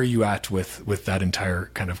where are you at with that entire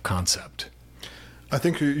kind of concept? I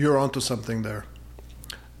think you're onto something there.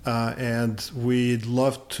 And we'd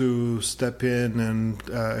love to step in and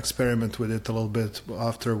experiment with it a little bit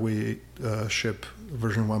after we ship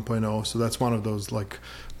version 1.0. So that's one of those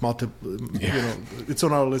it's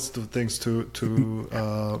on our list of things to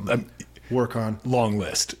work on. Long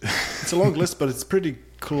list. It's a long list, but it's pretty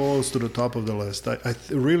close to the top of the list. I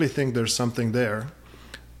really think there's something there.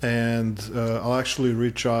 And I'll actually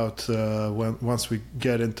reach out once we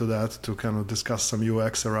get into that to kind of discuss some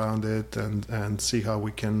UX around it and see how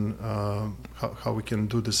we can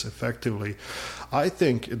do this effectively. I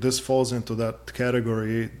think this falls into that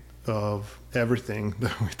category of everything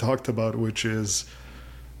that we talked about, which is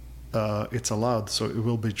it's allowed, so it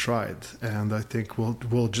will be tried. And I think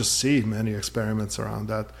we'll just see many experiments around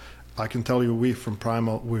that. I can tell you, we from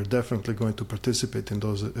Primal, we're definitely going to participate in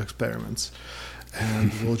those experiments.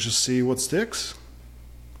 And we'll just see what sticks.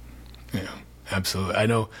 Yeah, absolutely. I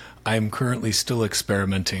know I'm currently still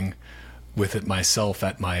experimenting with it myself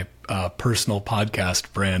at my personal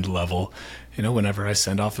podcast brand level. Whenever I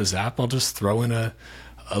send off a zap, I'll just throw in a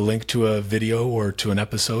link to a video or to an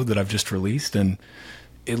episode that I've just released. And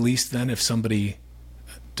at least then, if somebody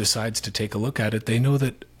decides to take a look at it, they know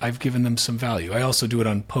that I've given them some value. I also do it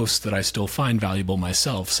on posts that I still find valuable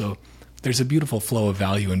myself. So there's a beautiful flow of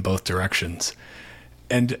value in both directions.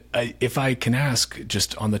 And if I can ask,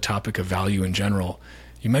 just on the topic of value in general,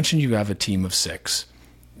 you mentioned you have a team of 6.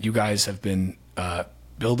 You guys have been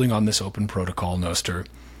building on this open protocol, Nostr.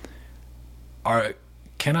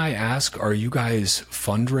 Can I ask, are you guys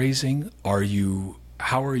fundraising?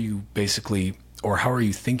 How are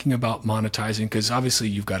you thinking about monetizing? Because obviously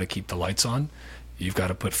you've got to keep the lights on. You've got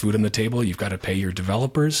to put food on the table. You've got to pay your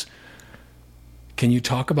developers. Can you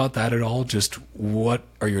talk about that at all? Just what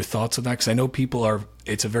are your thoughts on that? Because I know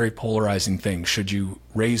it's a very polarizing thing. Should you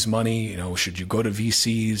raise money? Should you go to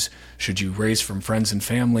VCs? Should you raise from friends and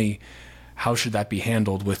family? How should that be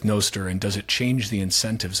handled with Nostr? And does it change the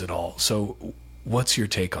incentives at all? So what's your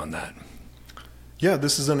take on that? Yeah,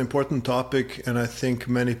 this is an important topic, and I think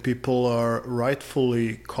many people are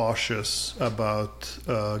rightfully cautious about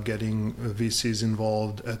getting VCs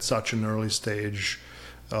involved at such an early stage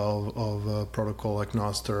of a protocol like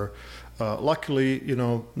Nostr. Luckily,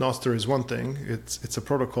 Nostr is one thing. It's a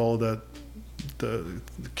protocol that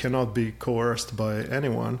cannot be coerced by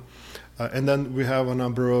anyone. And then we have a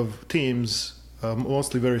number of teams,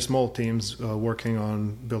 mostly very small teams, working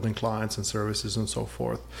on building clients and services and so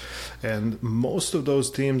forth. And most of those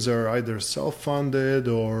teams are either self-funded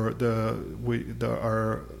or they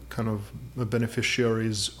are kind of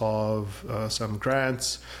beneficiaries of some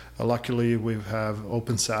grants. Luckily, we have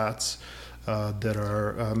OpenSats that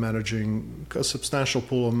are managing a substantial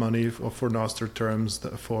pool of money for Nostr terms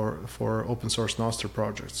for open source Nostr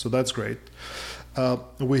projects. So that's great.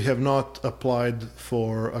 We have not applied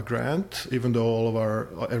for a grant, even though all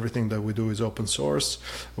of everything that we do is open source.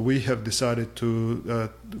 We have decided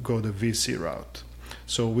to go the VC route.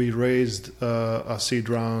 So we raised a seed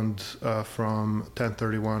round from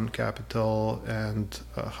 1031 Capital and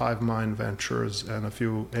HiveMind Ventures and a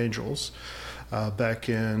few angels back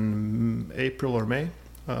in April or May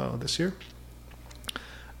this year.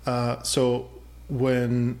 So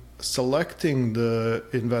when selecting the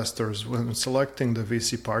investors, when selecting the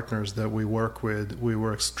VC partners that we work with, we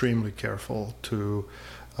were extremely careful to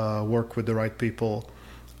work with the right people.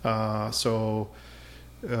 So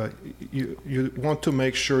you want to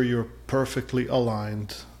make sure you're perfectly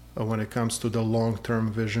aligned when it comes to the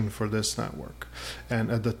long-term vision for this network.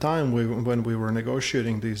 And at the time when we were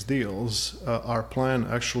negotiating these deals, our plan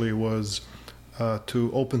actually was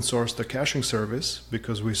to open source the caching service,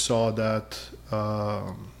 because we saw that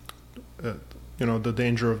the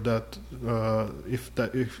danger of that,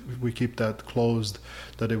 if we keep that closed,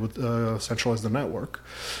 that it would centralize the network,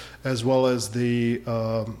 as well as the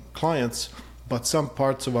clients. But some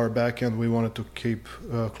parts of our backend we wanted to keep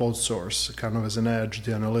closed source, kind of as an edge,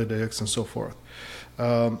 the analytics and so forth.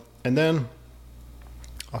 And then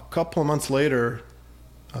a couple of months later,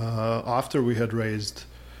 after we had raised,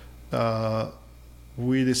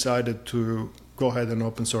 we decided to go ahead and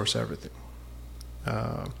open source everything.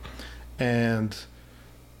 And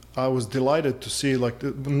I was delighted to see,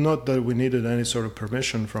 not that we needed any sort of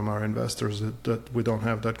permission from our investors, that we don't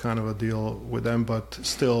have that kind of a deal with them, but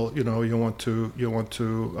still, you want to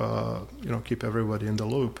keep everybody in the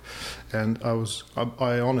loop. And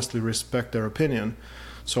I honestly respect their opinion.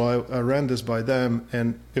 So I ran this by them,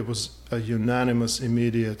 and it was a unanimous,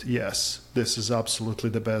 immediate yes. This is absolutely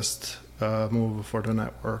the best move for the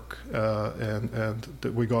network, and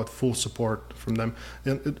we got full support from them.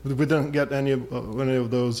 And we didn't get any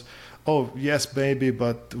of those, oh yes baby,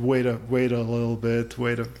 but wait a little bit,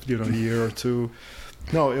 wait a year or two.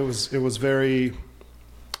 No, it was very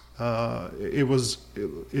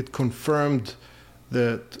it confirmed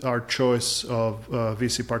that our choice of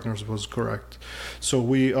VC partners was correct. So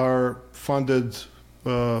we are funded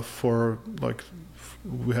for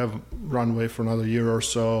we have runway for another year or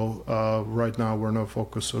so. Right now, we're not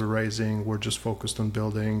focused on raising. We're just focused on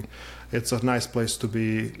building. It's a nice place to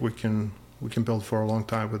be. We can build for a long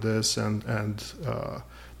time with this, and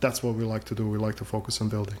that's what we like to do. We like to focus on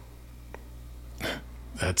building.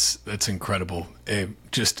 That's incredible.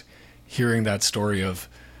 Just hearing that story of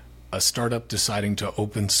a startup deciding to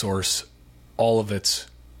open source all of its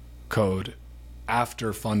code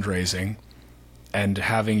after fundraising, and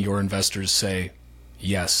having your investors say,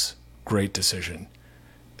 yes, great decision.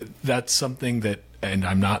 That's something that, and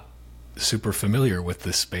I'm not super familiar with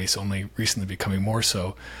this space, only recently becoming more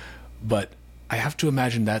so, but I have to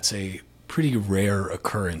imagine that's a pretty rare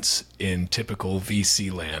occurrence in typical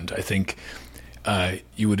VC land. I think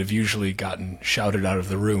you would have usually gotten shouted out of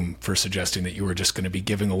the room for suggesting that you were just going to be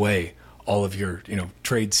giving away all of your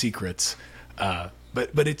trade secrets.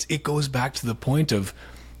 But it goes back to the point of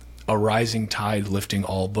a rising tide lifting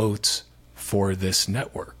all boats for this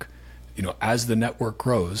network. As the network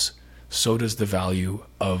grows, so does the value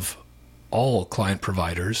of all client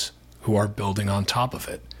providers who are building on top of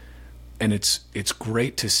it. And it's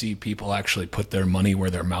great to see people actually put their money where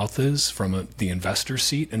their mouth is from the investor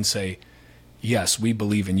seat and say, yes, we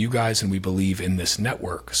believe in you guys and we believe in this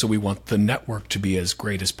network. So we want the network to be as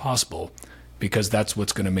great as possible, because that's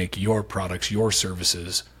what's going to make your products, your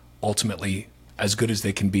services, ultimately as good as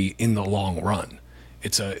they can be in the long run.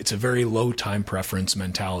 It's a very low time preference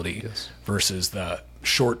mentality. Yes. Versus the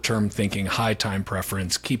short-term thinking, high time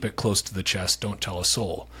preference, keep it close to the chest, don't tell a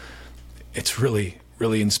soul. It's really,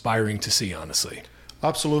 really inspiring to see, honestly.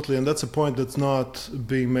 Absolutely, and that's a point that's not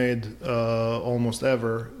being made almost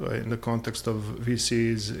ever in the context of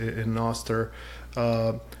VCs in Nostr.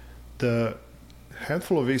 The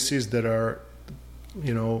handful of VCs that are,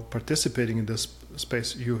 participating in this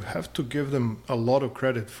space, you have to give them a lot of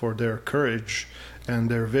credit for their courage and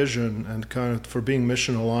their vision, and kind of for being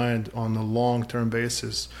mission aligned on a long-term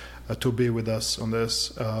basis to be with us on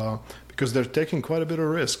this, because they're taking quite a bit of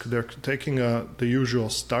risk. They're taking the usual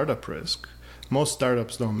startup risk. Most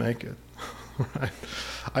startups don't make it. Right?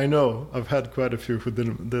 I know. I've had quite a few who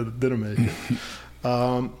didn't make it.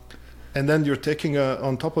 And then you're taking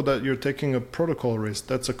on top of that, you're taking a protocol risk.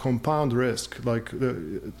 That's a compound risk.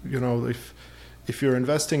 If you're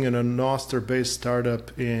investing in a Nostr-based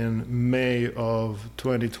startup in May of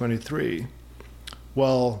 2023,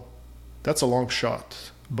 well, that's a long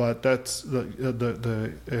shot. But that's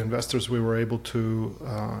the investors we were able to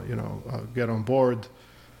get on board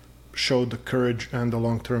showed the courage and the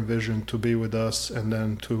long-term vision to be with us and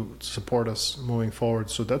then to support us moving forward.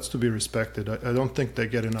 So that's to be respected. I don't think they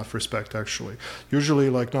get enough respect, actually. Usually,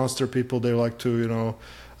 like Nostr people, they like to,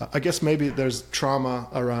 I guess maybe there's trauma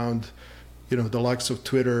around, the likes of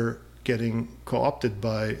Twitter getting co-opted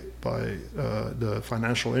by the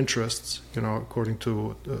financial interests, according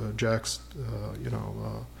to Jack's,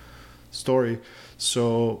 story.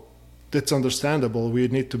 So it's understandable. We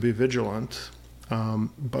need to be vigilant.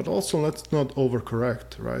 But also, let's not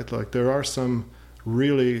overcorrect, right? Like, there are some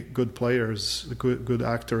really good players, good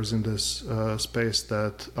actors in this space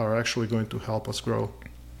that are actually going to help us grow.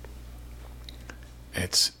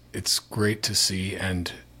 It's great to see,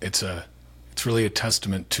 and it's really a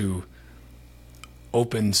testament to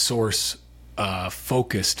open source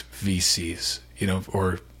focused VCs,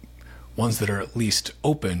 or ones that are at least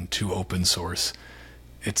open to open source.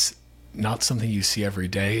 It's not something you see every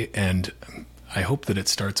day, and I hope that it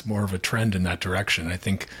starts more of a trend in that direction. I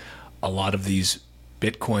think a lot of these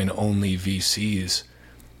Bitcoin-only VCs,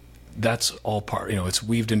 that's all part, it's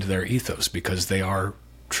weaved into their ethos because they are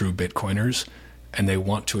true Bitcoiners and they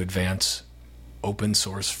want to advance open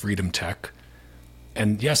source freedom tech.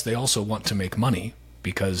 And yes, they also want to make money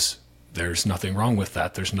because there's nothing wrong with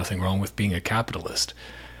that. There's nothing wrong with being a capitalist.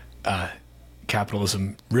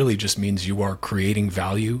 Capitalism really just means you are creating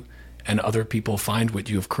value and other people find what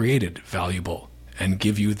you have created valuable and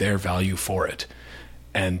give you their value for it.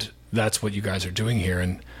 And that's what you guys are doing here,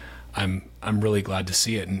 and I'm really glad to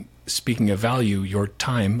see it. And speaking of value, your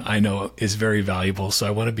time, I know, is very valuable, so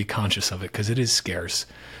I want to be conscious of it because it is scarce.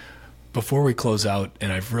 Before we close out,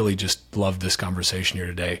 and I've really just loved this conversation here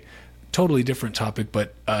today, totally different topic,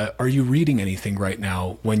 but are you reading anything right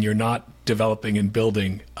now when you're not developing and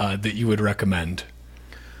building that you would recommend?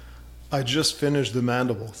 I just finished The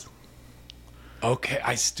Mandibles. Okay,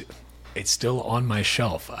 it's still on my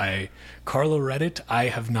shelf. Carlo read it. I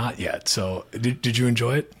have not yet. So, did you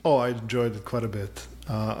enjoy it? Oh, I enjoyed it quite a bit.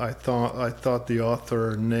 I thought the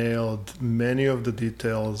author nailed many of the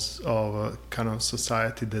details of a kind of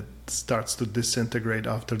society that starts to disintegrate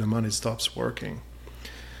after the money stops working.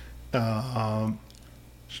 I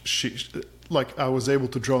was able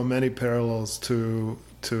to draw many parallels to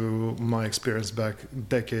my experience back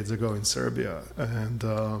decades ago in Serbia, and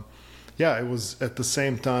it was at the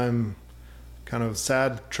same time kind of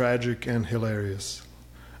sad, tragic, and hilarious.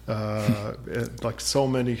 Like so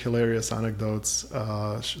many hilarious anecdotes.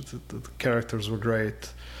 The characters were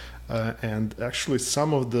great, and actually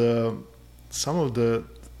some of the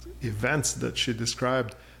events that she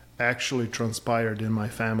described actually transpired in my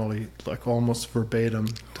family, like almost verbatim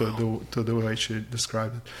to the way she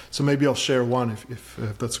described it. So maybe I'll share one if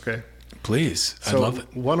that's okay. Please, I love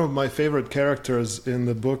it. One of my favorite characters in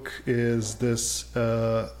the book is this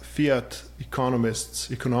Fiat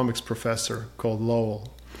economics professor called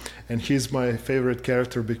Lowell. And he's my favorite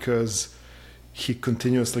character because he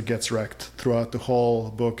continuously gets wrecked throughout the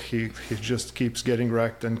whole book. He just keeps getting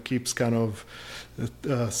wrecked and keeps kind of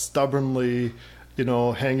stubbornly,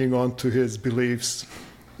 hanging on to his beliefs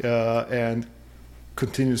and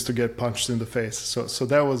continues to get punched in the face. So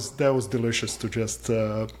that was delicious to just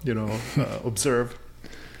observe.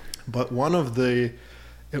 But one of the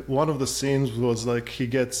scenes was like he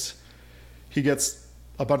gets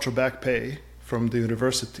a bunch of back pay from the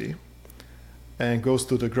university and goes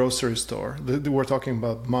to the grocery store. We're talking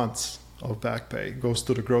about months of back pay. Goes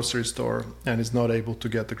to the grocery store and is not able to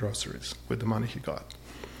get the groceries with the money he got.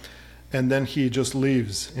 And then he just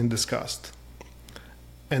leaves in disgust.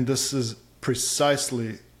 And this is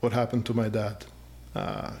precisely what happened to my dad.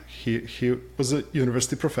 He was a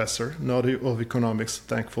university professor, not of economics,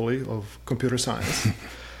 thankfully, of computer science.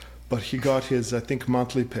 But he got his, I think,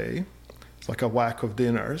 monthly pay. It's like a whack of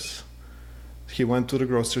dinners. He went to the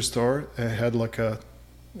grocery store and had like a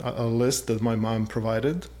list that my mom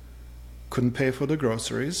provided. Couldn't pay for the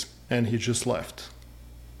groceries, and he just left.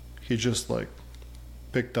 He just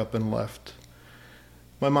picked up and left.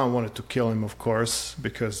 My mom wanted to kill him, of course,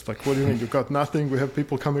 because what do you mean? You got nothing? We have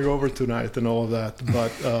people coming over tonight and all of that.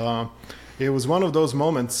 But it was one of those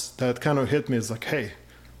moments that kind of hit me. It's like, hey,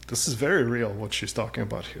 this is very real what she's talking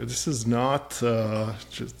about here. This is not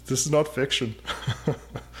fiction.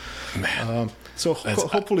 Man.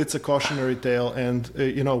 Hopefully it's a cautionary tale. And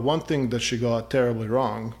one thing that she got terribly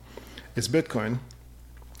wrong is Bitcoin,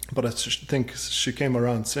 but I think she came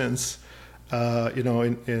around since.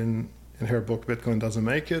 In her book, Bitcoin doesn't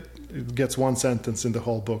make it. It gets one sentence in the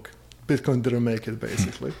whole book. Bitcoin didn't make it,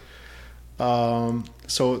 basically.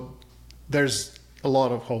 So there's a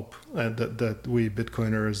lot of hope that we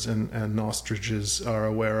Bitcoiners and Nostriches are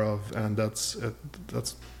aware of, and that's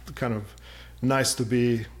kind of nice to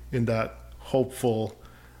be in that hopeful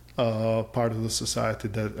part of the society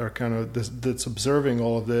that are kind of that's observing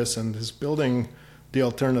all of this and is building the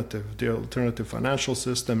alternative financial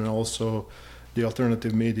system, and also the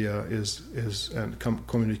alternative media and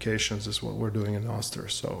communications is what we're doing in Nostr.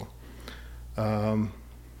 So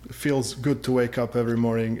it feels good to wake up every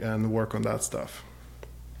morning and work on that stuff.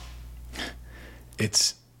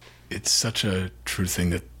 It's such a true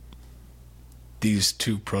thing that these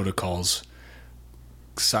two protocols,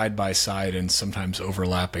 side by side and sometimes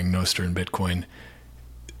overlapping, Nostr and Bitcoin,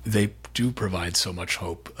 they do provide so much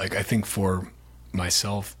hope. Like, I think for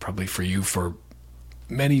myself, probably for you, for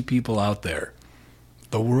many people out there,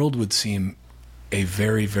 the world would seem a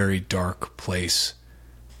very, very dark place,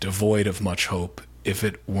 devoid of much hope, if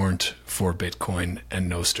it weren't for Bitcoin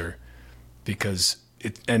and Nostr. Because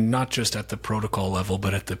and not just at the protocol level,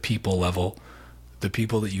 but at the people level, the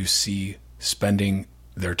people that you see spending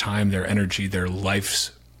their time, their energy, their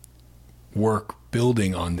life's work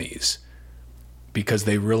building on these, because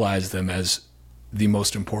they realize them as the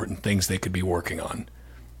most important things they could be working on.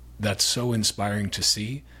 That's so inspiring to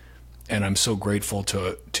see, and I'm so grateful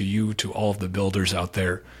to you, to all of the builders out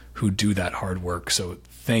there who do that hard work. So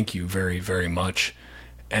thank you very, very much.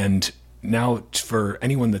 And now, for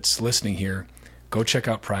anyone that's listening here, go check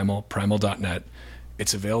out Primal, primal.net.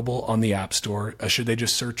 It's available on the App Store. Should they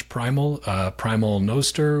just search Primal? Primal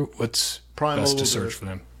Nostr? What's Primal best to search for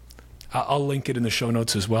them? I'll link it in the show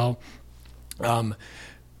notes as well.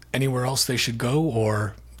 Anywhere else they should go,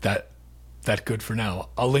 or that good for now?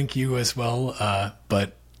 I'll link you as well,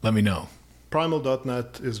 but let me know.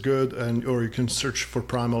 Primal.net is good, or you can search for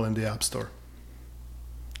Primal in the App Store.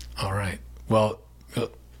 All right. Well,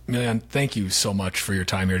 Miljan, thank you so much for your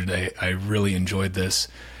time here today. I really enjoyed this.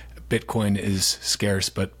 Bitcoin is scarce,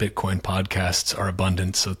 but Bitcoin podcasts are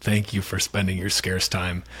abundant. So thank you for spending your scarce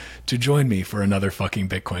time to join me for another fucking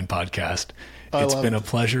Bitcoin podcast. It's been a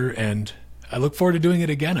pleasure, and I look forward to doing it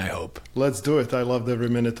again, I hope. Let's do it. I loved every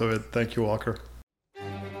minute of it. Thank you, Walker.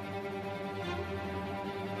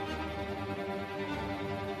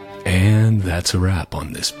 And that's a wrap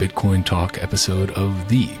on this Bitcoin Talk episode of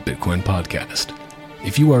the Bitcoin Podcast.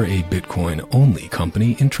 If you are a Bitcoin-only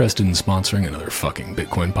company interested in sponsoring another fucking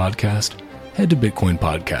Bitcoin podcast, head to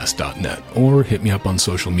bitcoinpodcast.net or hit me up on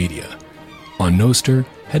social media. On Nostr,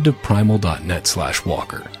 head to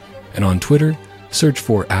primal.net/Walker. And on Twitter, search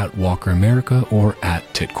for @WalkerAmerica or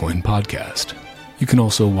 @TitcoinPodcast. You can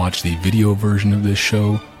also watch the video version of this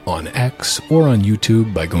show on X or on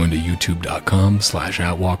YouTube by going to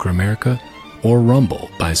youtube.com/@WalkerAmerica or Rumble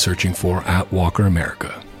by searching for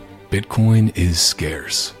 @WalkerAmerica. Bitcoin is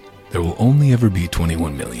scarce. There will only ever be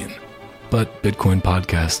 21 million. But Bitcoin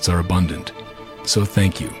podcasts are abundant. So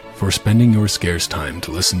thank you for spending your scarce time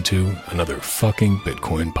to listen to another fucking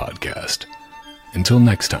Bitcoin podcast. Until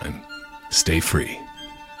next time, stay free.